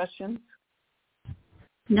have any questions?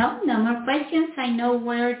 No more questions. I know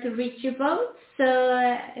where to reach you both.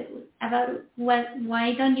 So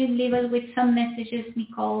why don't you leave us with some messages,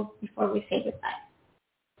 Nicole, before we say goodbye?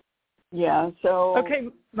 Yeah, so... Okay,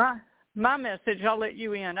 my message, I'll let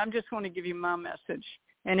you in. I'm just going to give you my message,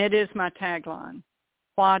 and it is my tagline: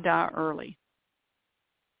 why die early?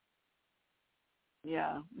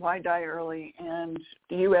 why die early? And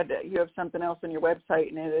you have something else on your website,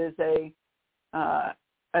 and it is a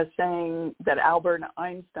saying that Albert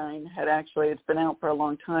Einstein had actually, it's been out for a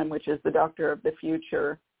long time, which is the doctor of the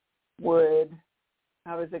future would,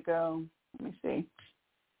 how does it go? Let me see.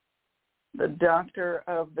 The doctor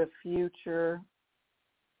of the future,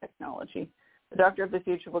 technology. The doctor of the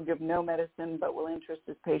future will give no medicine, but will interest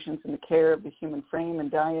his patients in the care of the human frame and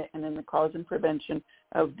diet and in the cause and prevention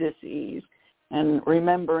of disease. And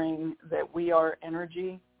remembering that we are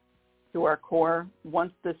energy to our core.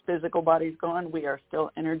 Once this physical body's gone, we are still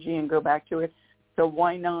energy and go back to it. So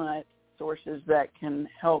why not sources that can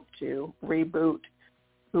help to reboot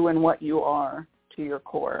who and what you are to your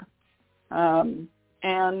core? And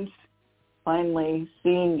finally,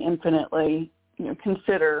 seeing infinitely,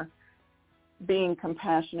 consider being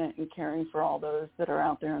compassionate and caring for all those that are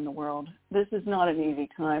out there in the world. This is not an easy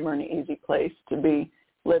time or an easy place to be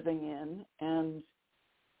living in, and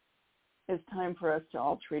it's time for us to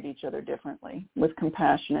all treat each other differently with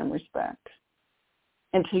compassion and respect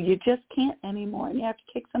until you just can't anymore and you have to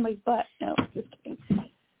kick somebody's butt. No, just kidding.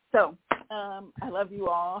 So I love you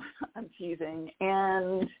all. I'm teasing.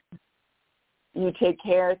 And you take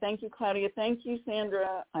care. Thank you, Claudia. Thank you,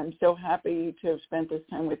 Sandra. I'm so happy to have spent this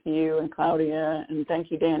time with you and Claudia. And thank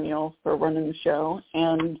you, Daniel, for running the show.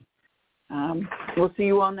 And we'll see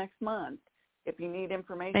you all next month. If you need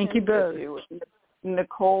information, thank you both. Go to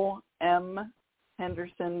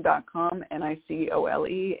NicoleMHenderson.com,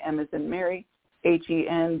 NICOLE, M as in Mary,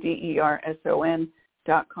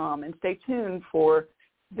 HENDERSON.com. And stay tuned for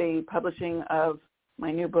the publishing of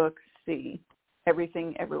my new book, See,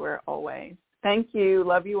 Everything, Everywhere, Always. Thank you.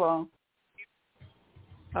 Love you all.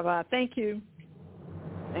 Bye-bye. Thank you.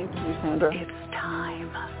 Thank you, Sandra. It's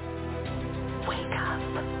time. Wake up.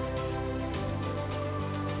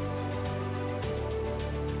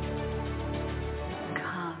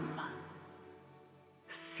 Come.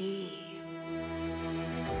 See.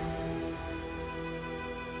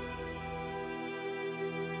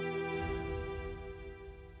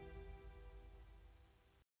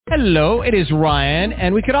 Hello, it is Ryan,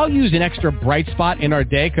 and we could all use an extra bright spot in our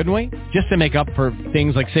day, couldn't we? Just to make up for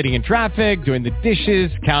things like sitting in traffic, doing the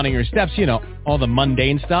dishes, counting your steps, all the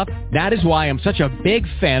mundane stuff. That is why I'm such a big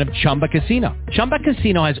fan of Chumba Casino. Chumba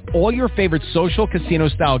Casino has all your favorite social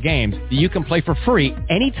casino-style games that you can play for free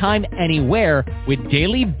anytime, anywhere with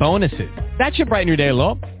daily bonuses. That should brighten your day a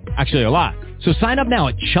little. Actually, a lot. So sign up now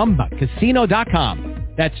at ChumbaCasino.com.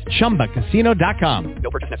 That's ChumbaCasino.com.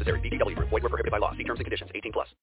 No purchase necessary. VGW Group. Void where prohibited by law. See terms and conditions. 18+.